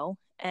weeks ago,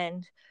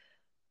 and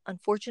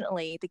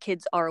unfortunately the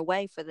kids are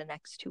away for the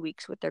next 2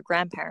 weeks with their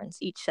grandparents,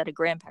 each set of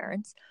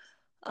grandparents,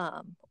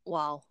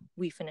 while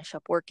we finish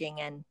up working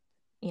and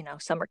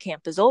summer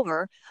camp is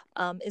over,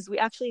 is we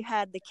actually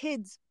had the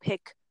kids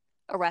pick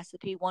a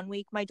recipe. One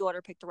week my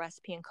daughter picked a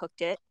recipe and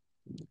cooked it,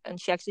 and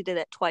she actually did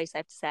it twice, I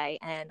have to say,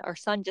 and our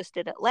son just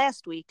did it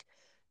last week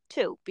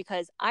too,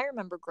 because I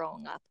remember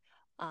growing up,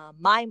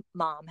 my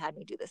mom had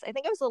me do this. I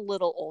think I was a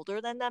little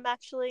older than them,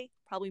 actually,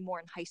 probably more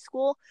in high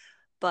school,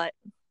 but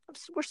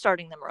we're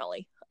starting them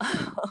early.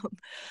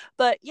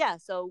 But yeah,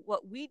 so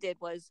what we did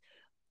was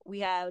we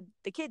had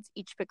the kids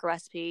each pick a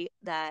recipe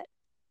that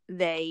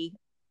they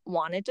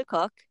wanted to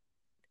cook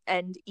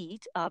and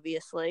eat,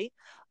 obviously.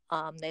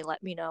 They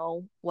let me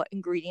know what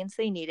ingredients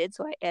they needed,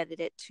 so I added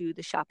it to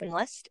the shopping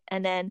list,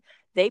 and then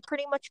they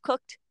pretty much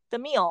cooked the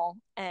meal,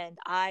 and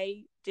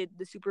I did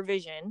the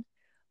supervision,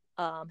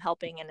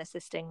 helping and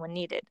assisting when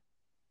needed.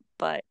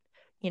 But,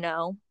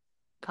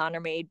 Connor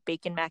made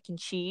bacon mac and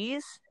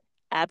cheese.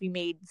 Abby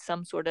made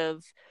some sort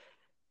of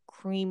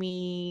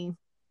creamy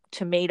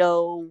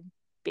tomato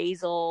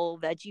basil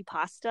veggie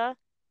pasta,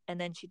 and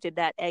then she did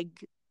that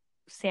egg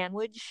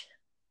sandwich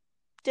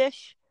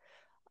dish.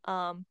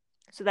 So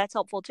that's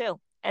helpful too.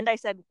 And I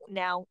said,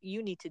 now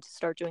you need to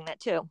start doing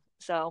that too.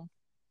 So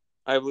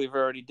I believe I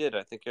already did.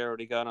 I think I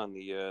already got on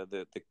the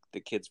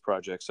kids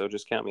project. So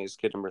just count me as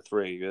kid number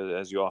 3,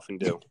 as you often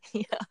do.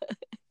 Yeah.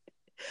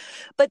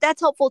 But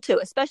that's helpful too,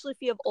 especially if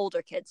you have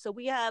older kids. So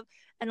we have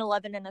an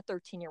 11 and a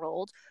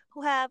 13-year-old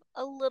who have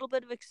a little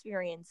bit of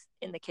experience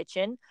in the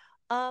kitchen.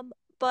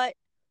 But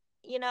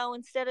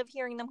instead of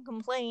hearing them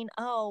complain,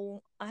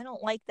 oh, I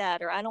don't like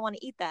that, or I don't want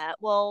to eat that.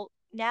 Well,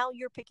 now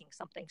you're picking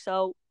something.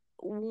 So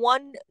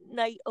one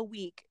night a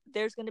week,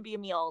 there's going to be a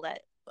meal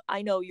that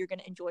I know you're going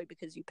to enjoy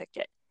because you picked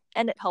it.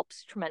 And it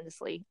helps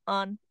tremendously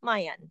on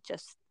my end,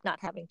 just not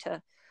having to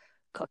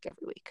cook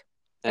every week.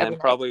 And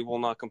probably will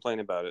not complain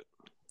about it.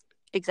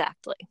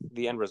 Exactly.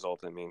 The end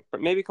result, I mean.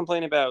 But maybe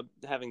complain about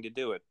having to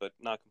do it, but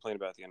not complain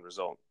about the end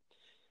result.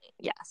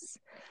 Yes.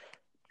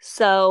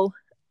 So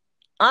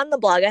on the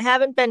blog, I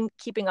haven't been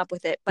keeping up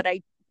with it, but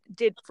I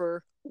did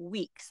for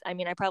weeks. I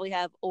mean, I probably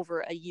have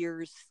over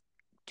 2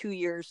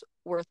 years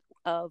worth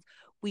of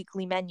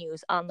weekly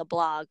menus on the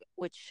blog,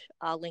 which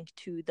I'll link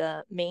to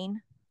the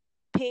main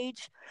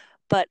page.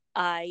 But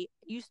I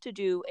used to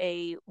do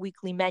a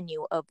weekly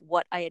menu of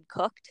what I had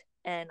cooked,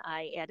 and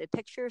I added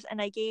pictures,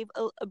 and I gave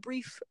a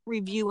brief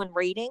review and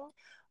rating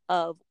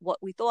of what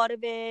we thought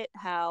of it,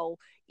 how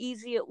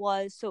easy it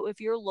was. So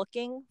if you're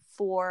looking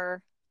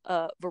for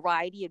a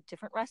variety of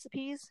different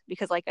recipes,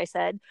 because like I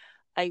said,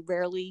 I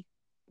rarely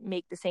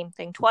make the same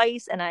thing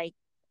twice, and I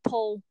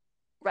pull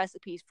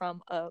recipes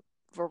from a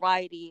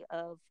variety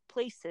of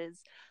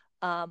places.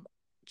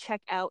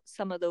 Check out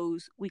some of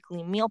those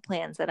weekly meal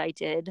plans that I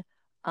did,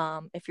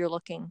 if you're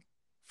looking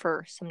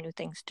for some new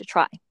things to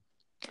try.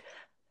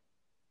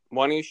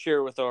 Why don't you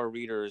share with our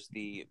readers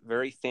the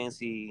very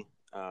fancy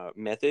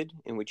method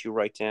in which you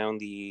write down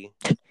the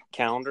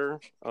calendar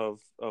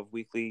of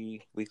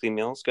weekly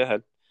meals? Go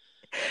ahead.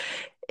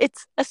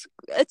 It's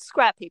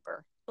scrap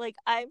paper. Like,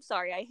 I'm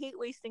sorry, I hate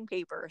wasting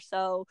paper.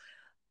 So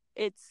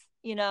it's,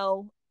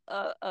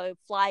 a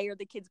flyer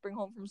the kids bring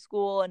home from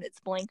school, and it's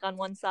blank on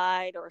one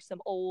side, or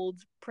some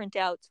old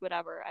printouts,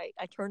 whatever. I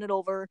turn it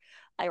over,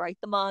 I write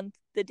the month,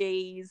 the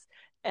days,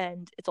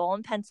 and it's all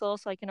in pencil,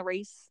 so I can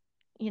erase,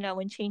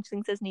 and change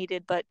things as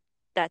needed. But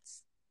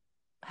that's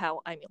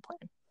how I meal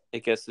plan.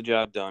 It gets the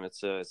job done.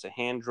 It's a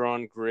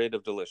hand-drawn grid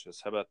of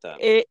delicious. How about that?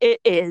 It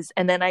is.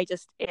 And then I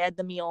just add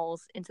the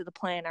meals into the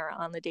planner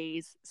on the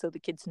days, so the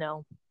kids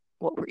know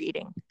what we're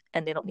eating,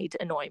 and they don't need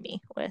to annoy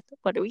me with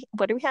what do we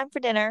have for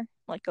dinner.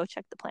 Like, go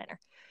check the planner.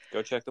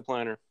 Go check the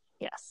planner.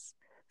 Yes.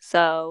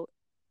 So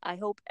I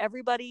hope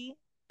everybody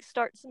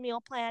starts meal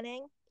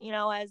planning,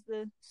 as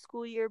the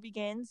school year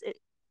begins. It,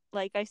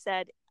 like I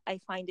said, I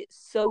find it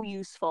so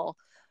useful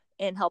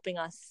in helping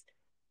us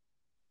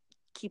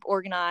keep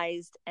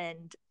organized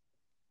and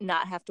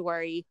not have to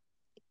worry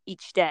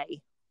each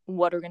day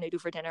what we're going to do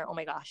for dinner. Oh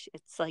my gosh,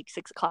 it's like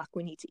 6:00.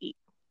 We need to eat.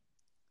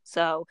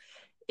 So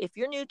if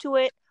you're new to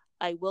it,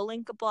 I will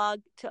link a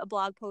blog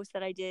post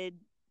that I did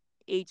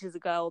ages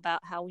ago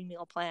about how we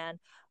meal plan.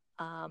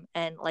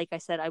 And like I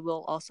said, I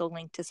will also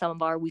link to some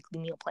of our weekly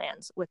meal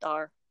plans with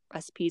our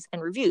recipes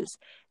and reviews.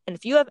 And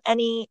if you have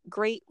any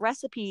great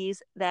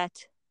recipes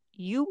that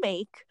you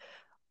make,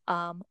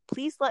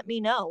 please let me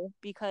know,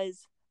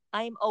 because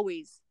I am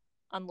always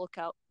on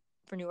lookout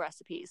for new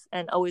recipes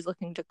and always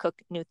looking to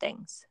cook new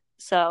things.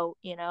 So,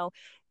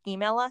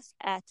 email us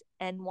at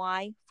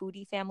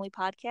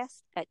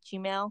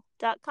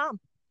nyfoodiefamilypodcast@gmail.com.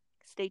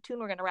 Stay tuned.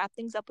 We're going to wrap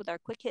things up with our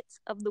quick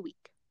hits of the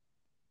week.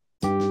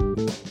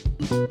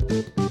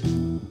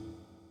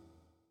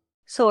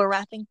 So we're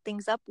wrapping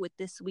things up with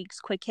this week's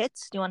quick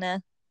hits. Do you want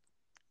to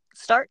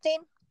start,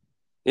 Dane?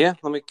 Yeah,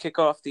 let me kick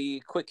off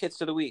the quick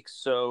hits of the week.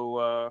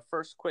 So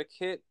first quick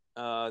hit,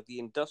 the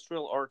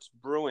Industrial Arts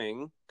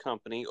Brewing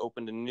Company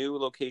opened a new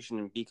location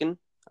in Beacon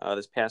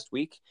this past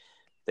week.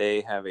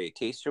 They have a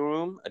tasting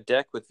room, a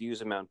deck with views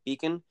of Mount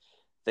Beacon.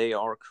 They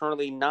are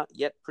currently not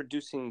yet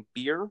producing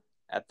beer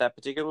at that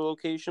particular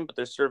location, but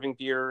they're serving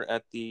beer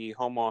at the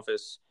home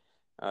office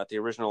at the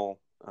original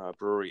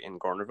brewery in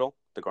Garnerville,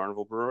 the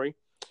Garnerville Brewery.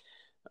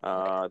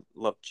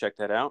 Love to check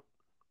that out.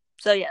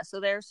 So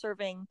they're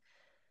serving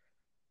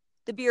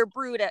the beer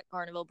brewed at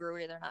Garnerville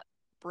Brewery. They're not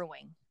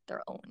brewing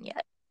their own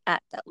yet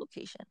at that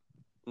location.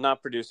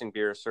 Not producing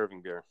beer,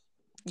 serving beer.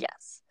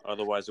 Yes.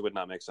 Otherwise, it would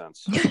not make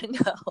sense.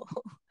 No.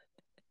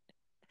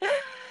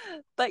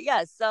 But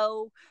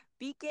so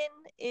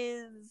Beacon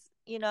is,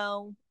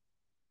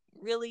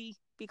 really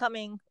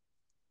becoming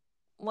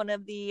one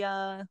of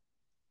the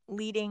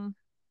leading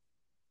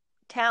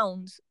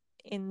towns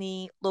in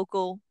the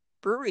local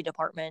brewery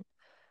department.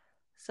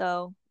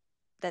 So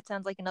that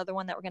sounds like another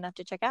one that we're going to have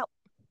to check out.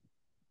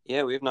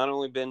 Yeah, we've not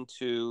only been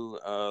to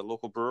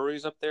local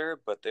breweries up there,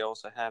 but they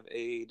also have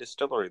a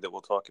distillery that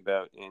we'll talk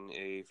about in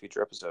a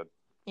future episode.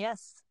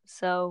 Yes.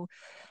 So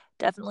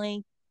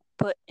definitely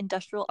put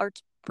Industrial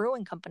Arts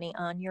Brewing Company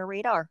on your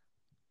radar.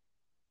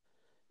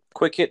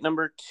 Quick hit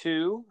number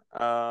 2,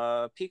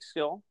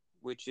 Peekskill,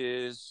 which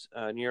is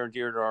near and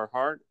dear to our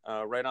heart,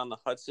 right on the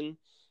Hudson,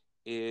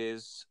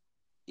 is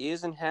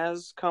and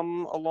has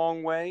come a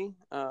long way.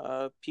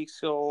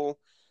 Peekskill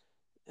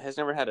has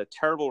never had a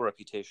terrible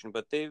reputation,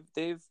 but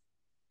they've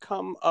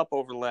come up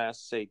over the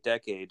last, say,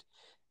 decade.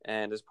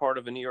 And as part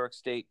of a New York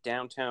State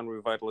downtown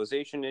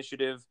revitalization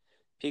initiative,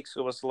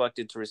 Peekskill was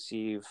selected to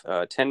receive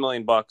 $10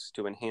 million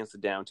to enhance the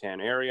downtown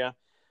area,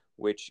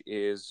 which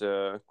is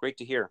great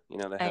to hear. You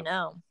know, they I have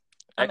know.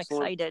 I'm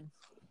excellent excited.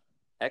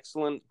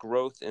 excellent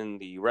growth in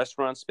the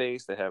restaurant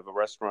space. They have a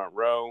restaurant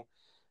row,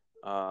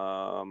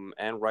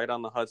 and right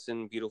on the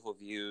Hudson, beautiful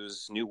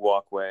views, new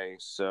walkway.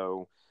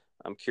 So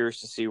I'm curious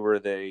to see where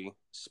they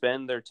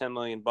spend their $10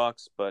 million,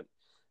 but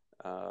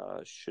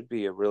should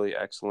be a really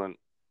excellent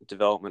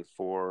development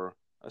for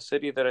a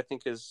city that I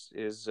think is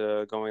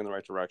going in the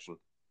right direction.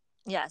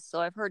 Yes.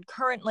 So I've heard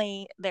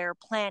currently they're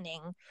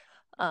planning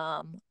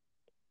um,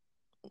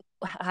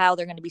 how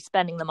they're going to be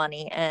spending the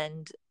money,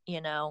 and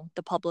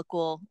the public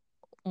will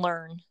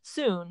learn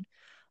soon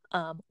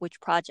which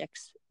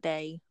projects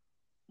they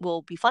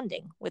will be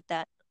funding with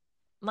that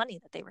money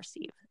that they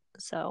receive.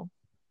 So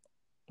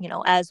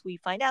as we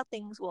find out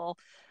things, we'll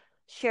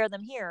share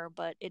them here,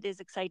 but it is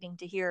exciting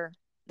to hear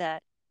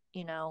that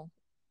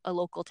a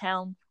local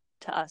town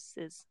to us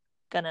is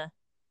gonna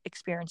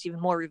experience even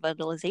more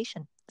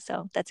revitalization,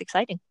 so that's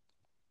exciting.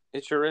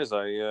 It sure is.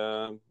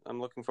 I'm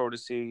looking forward to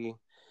see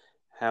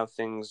how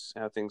things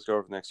go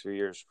over the next few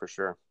years for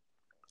sure.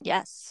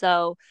 Yes.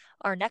 So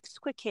our next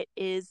quick hit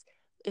is,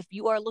 if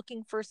you are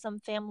looking for some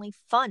family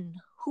fun,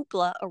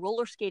 Hoopla, a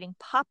roller skating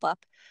pop up,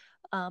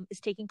 is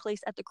taking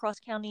place at the Cross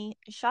County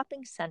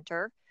Shopping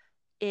Center.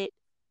 It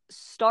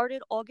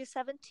started August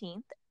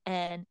 17th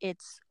and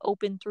it's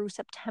open through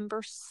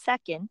September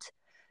 2nd.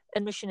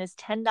 Admission is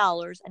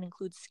 $10 and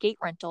includes skate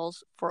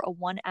rentals for a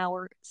 1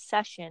 hour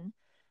session.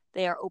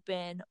 They are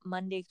open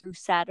Monday through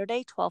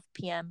Saturday, 12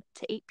 p.m.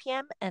 to 8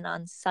 p.m., and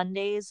on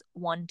Sundays,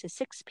 1 to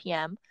 6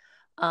 p.m.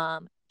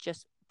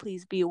 Just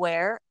please be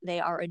aware they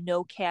are a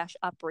no cash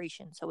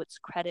operation, so it's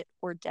credit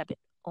or debit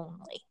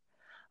only.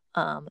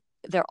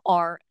 There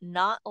are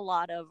not a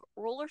lot of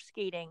roller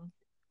skating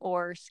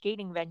or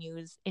skating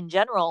venues in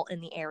general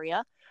in the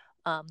area.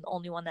 The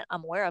only one that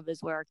I'm aware of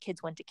is where our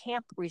kids went to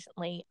camp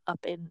recently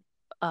up in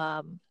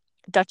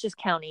Dutchess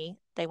County.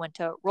 They went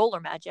to Roller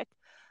Magic,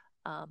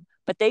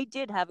 but they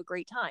did have a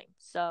great time.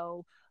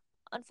 So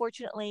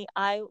unfortunately,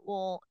 I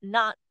will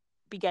not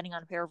be getting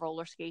on a pair of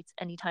roller skates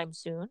anytime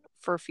soon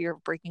for fear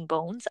of breaking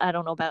bones. I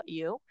don't know about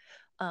you,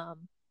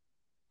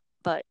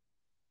 but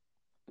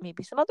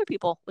maybe some other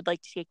people would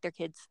like to take their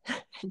kids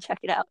and check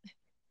it out.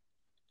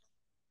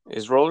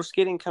 Is roller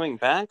skating coming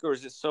back, or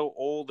is it so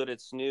old that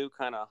it's new,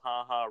 kind of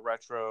haha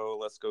retro?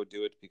 Let's go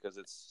do it because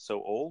it's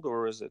so old,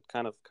 or is it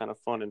kind of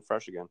fun and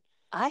fresh again?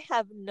 I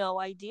have no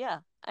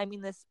idea. I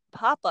mean, this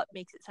pop up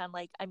makes it sound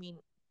like, I mean,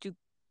 do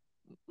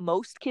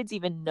most kids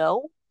even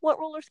know what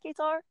roller skates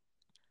are?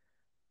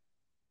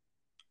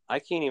 I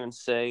can't even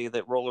say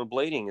that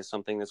rollerblading is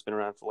something that's been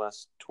around for the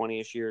last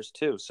 20ish years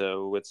too.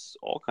 So it's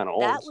all kind of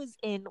That old. was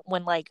in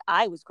when like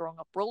I was growing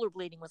up.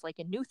 Rollerblading was like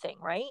a new thing,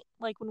 right?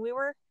 Like when we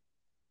were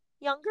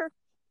younger.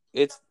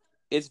 It's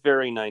it's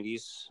very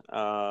 90s.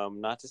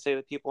 Not to say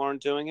that people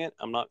aren't doing it.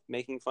 I'm not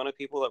making fun of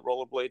people that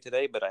rollerblade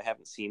today, but I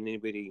haven't seen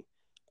anybody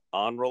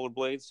on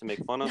rollerblades to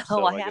make fun of. No,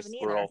 So I I haven't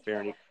guess we're either. all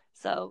fair and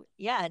So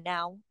yeah,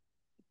 now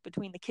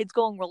between the kids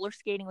going roller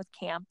skating with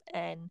camp,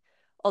 and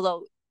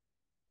although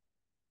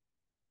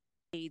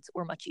blades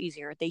were much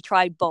easier, they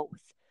tried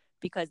both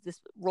because this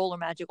roller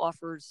magic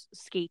offers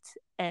skates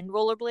and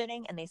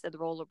rollerblading, and they said the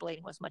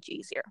rollerblading was much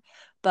easier.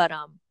 But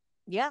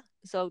yeah,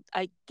 so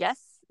I guess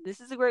this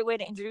is a great way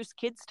to introduce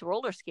kids to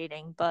roller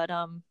skating, but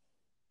I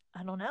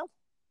don't know.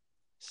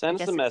 I send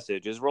us a guess it's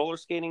message. Is roller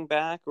skating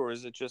back, or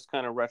is it just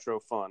kind of retro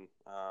fun?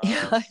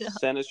 yeah, I know.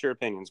 Send us your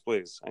opinions,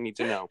 please. I need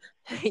to know.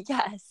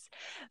 Yes.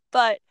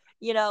 But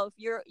if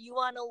you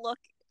want to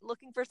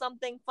looking for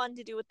something fun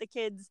to do with the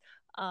kids,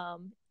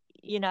 um,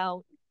 you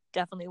know,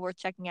 definitely worth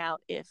checking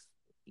out if,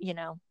 you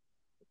know,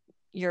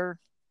 you're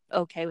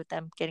okay with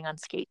them getting on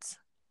skates.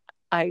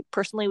 I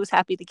personally was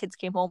happy the kids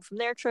came home from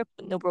their trip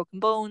with no broken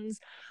bones.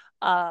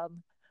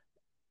 Um,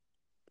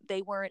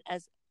 they weren't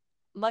as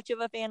much of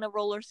a fan of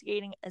roller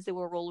skating as they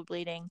were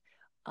rollerblading,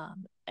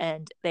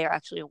 and they are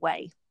actually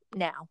away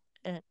now.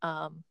 And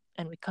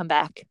we come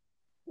back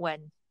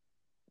when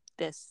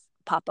this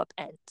pop up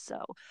ends.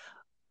 So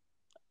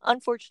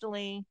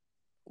unfortunately,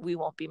 we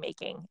won't be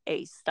making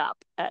a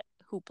stop at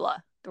Hoopla,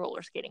 the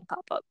roller skating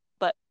pop up,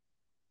 but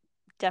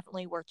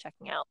definitely worth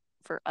checking out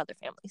for other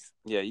families.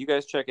 Yeah, you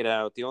guys check it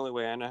out. The only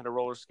way I know how to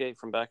roller skate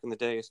from back in the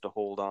day is to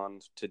hold on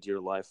to dear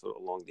life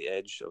along the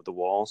edge of the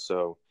wall.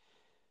 So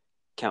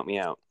count me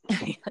out.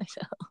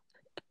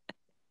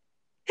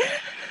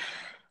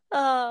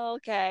 Oh,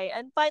 okay.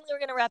 And finally, we're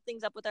going to wrap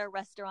things up with our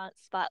restaurant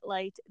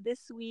spotlight.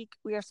 This week,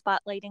 we are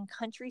spotlighting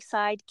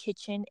Countryside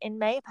Kitchen in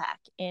Mayapack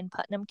in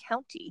Putnam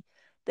County.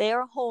 They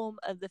are home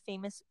of the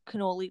famous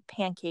cannoli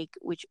pancake,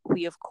 which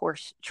we, of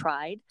course,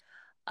 tried.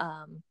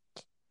 Um,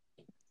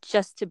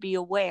 just to be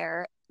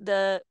aware,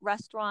 the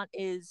restaurant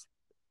is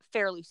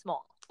fairly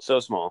small. So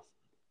small.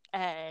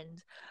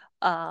 And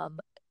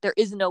there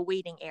is no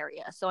waiting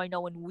area. So I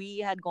know when we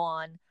had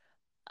gone,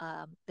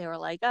 they were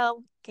like,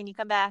 "Oh, can you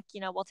come back?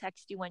 We'll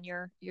text you when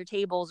your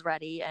table's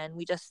ready." And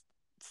we just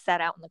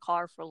sat out in the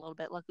car for a little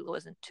bit. Luckily, it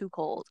wasn't too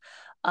cold.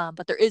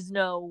 But there is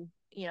no,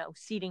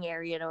 seating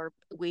area or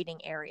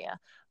waiting area.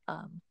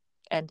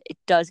 And it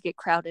does get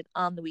crowded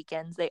on the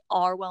weekends. They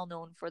are well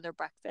known for their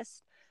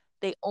breakfast.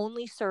 They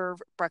only serve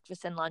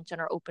breakfast and lunch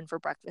and are open for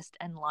breakfast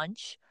and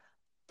lunch.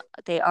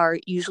 They are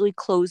usually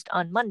closed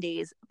on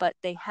Mondays, but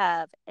they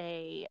have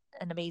an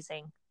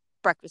amazing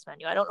breakfast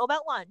menu. I don't know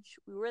about lunch.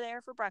 We were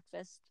there for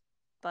breakfast,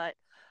 but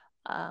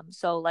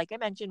so like I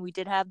mentioned, we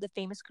did have the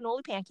famous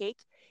cannoli pancake.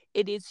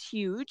 It is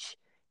huge.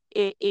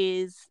 It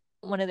is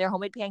one of their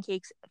homemade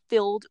pancakes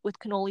filled with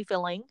cannoli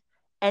filling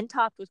and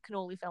topped with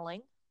cannoli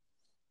filling.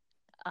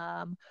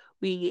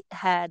 We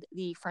had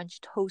the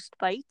French toast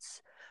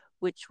bites,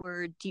 which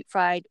were deep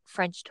fried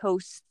French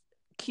toast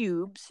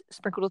cubes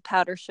sprinkled with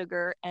powdered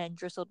sugar and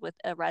drizzled with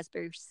a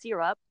raspberry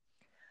syrup.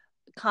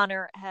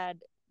 Connor had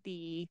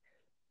the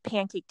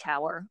pancake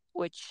tower,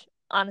 which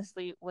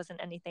honestly wasn't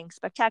anything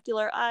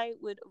spectacular. I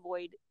would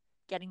avoid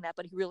getting that,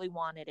 but he really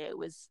wanted it. It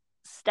was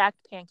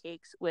stacked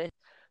pancakes with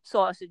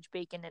sausage,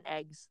 bacon, and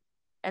eggs.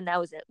 And that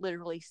was it,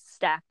 literally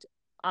stacked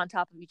on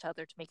top of each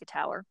other to make a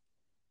tower.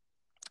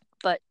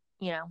 But,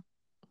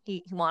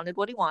 he wanted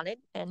what he wanted,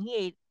 and he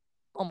ate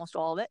almost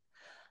all of it.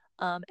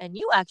 And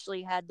you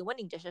actually had the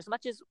winning dish. As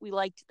much as we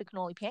liked the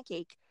cannoli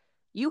pancake,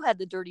 you had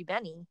the Dirty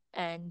Benny,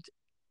 and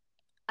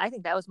I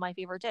think that was my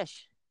favorite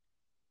dish.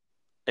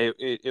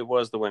 It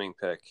was the winning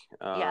pick.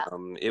 Yeah.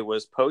 It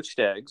was poached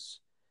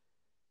eggs,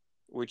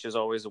 which is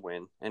always a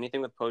win.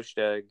 Anything with poached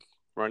egg,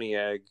 runny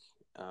egg,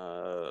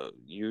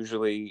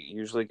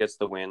 usually gets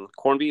the win.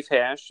 Corned beef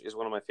hash is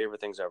one of my favorite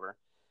things ever,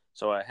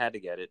 so I had to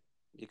get it.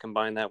 You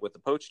combine that with the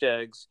poached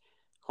eggs,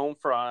 home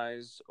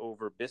fries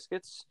over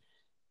biscuits.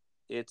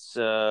 It's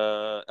and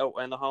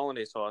the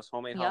hollandaise sauce,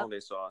 homemade Yep.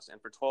 hollandaise sauce,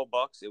 and for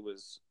 $12, it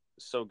was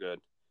so good.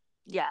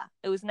 Yeah,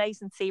 it was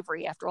nice and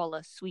savory after all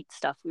the sweet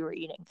stuff we were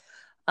eating,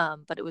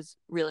 but it was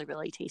really,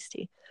 really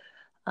tasty.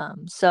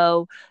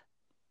 So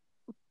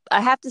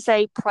I have to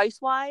say, price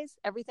wise,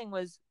 everything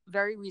was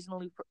very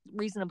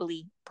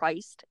reasonably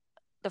priced.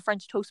 The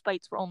French toast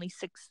bites were only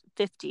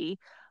 $6.50,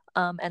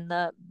 and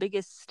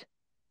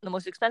the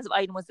most expensive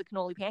item was the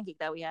cannoli pancake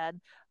that we had,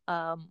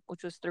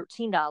 which was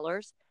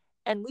 $13.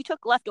 And we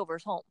took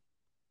leftovers home.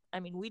 I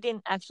mean, we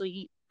didn't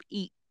actually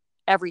eat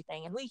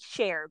everything, and we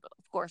shared,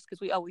 of course,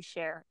 because we always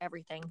share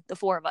everything, the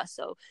four of us.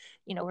 So,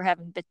 we're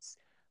having bits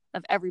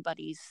of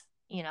everybody's,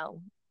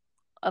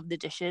 of the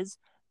dishes,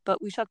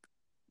 but we took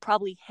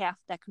probably half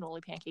that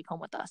cannoli pancake home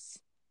with us.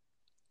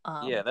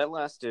 Yeah, that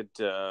lasted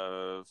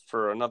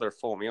for another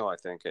full meal. I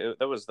think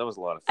that was a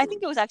lot of food. I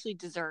think it was actually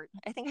dessert.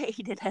 I think I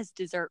ate it as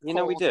dessert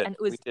cold. We did. And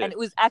it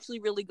was actually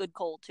really good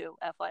cold too,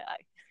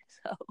 FYI.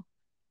 So.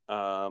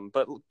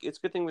 But it's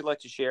a good thing we'd like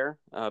to share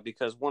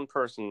because one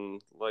person,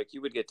 like,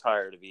 you would get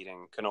tired of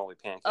eating cannoli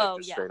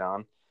pancake straight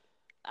on.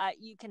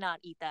 You cannot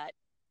eat that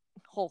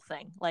whole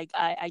thing. Like,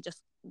 I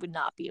just would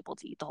not be able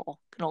to eat the whole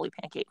cannoli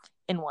pancake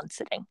in one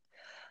sitting.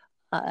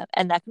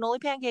 And that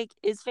cannoli pancake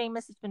is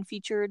famous. It's been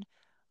featured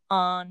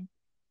on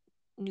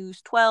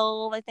News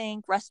 12, I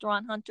think,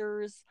 Restaurant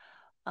Hunters.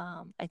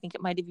 I think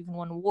it might have even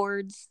won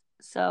awards.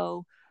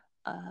 So,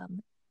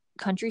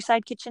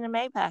 Countryside Kitchen in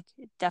Mayapack,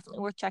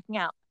 definitely worth checking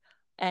out.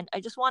 And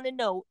I just want to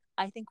note,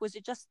 I think, was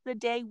it just the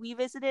day we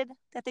visited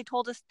that they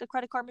told us the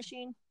credit card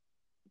machine?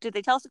 Did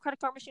they tell us the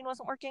credit card machine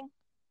wasn't working?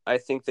 I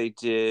think they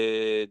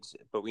did,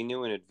 but we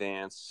knew in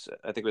advance.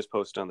 I think it was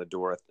posted on the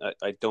door.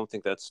 I don't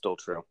think that's still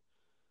true.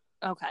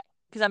 Okay.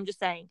 Because I'm just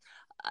saying,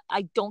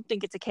 I don't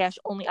think it's a cash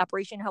only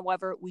operation.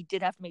 However, we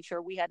did have to make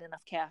sure we had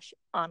enough cash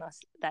on us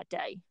that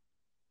day.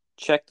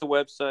 Check the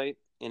website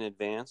in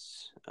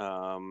advance.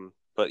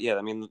 But yeah,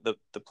 I mean,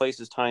 the place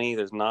is tiny.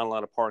 There's not a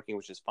lot of parking,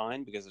 which is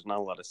fine because there's not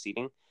a lot of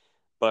seating.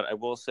 But I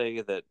will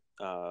say that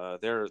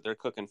they're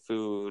cooking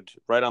food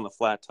right on the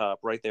flat top,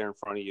 right there in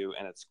front of you,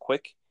 and it's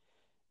quick,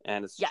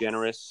 and it's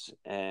generous,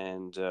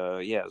 and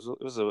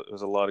it was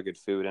a lot of good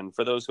food. And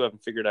for those who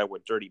haven't figured out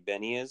what Dirty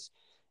Benny is,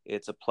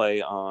 it's a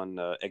play on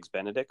Eggs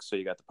Benedict. So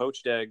you got the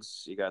poached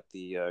eggs, you got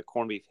the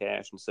corned beef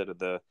hash instead of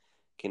the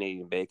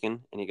Canadian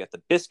bacon, and you got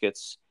the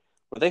biscuits.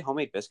 Were they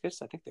homemade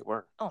biscuits? I think they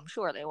were. Oh, I'm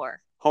sure they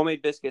were.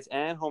 Homemade biscuits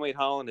and homemade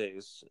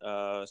hollandaise.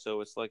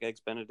 So it's like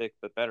Eggs Benedict,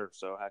 but better.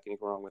 So how can you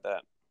go wrong with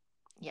that?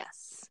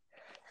 Yes.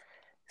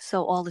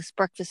 So all this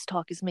breakfast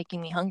talk is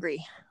making me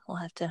hungry. We'll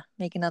have to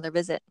make another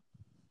visit.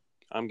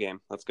 I'm game.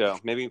 Let's go.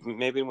 Maybe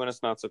when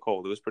it's not so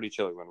cold. It was pretty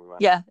chilly when we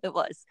went. Yeah, it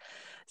was.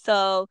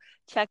 So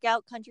check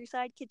out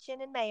Countryside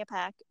Kitchen in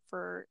Mayapack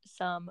for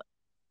some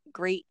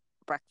great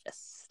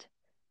breakfast.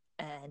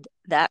 And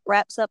that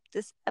wraps up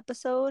this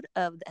episode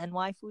of the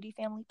NY Foodie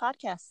Family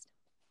Podcast.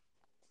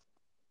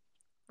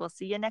 We'll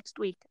see you next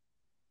week.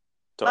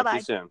 Talk to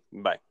you soon.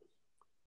 Bye.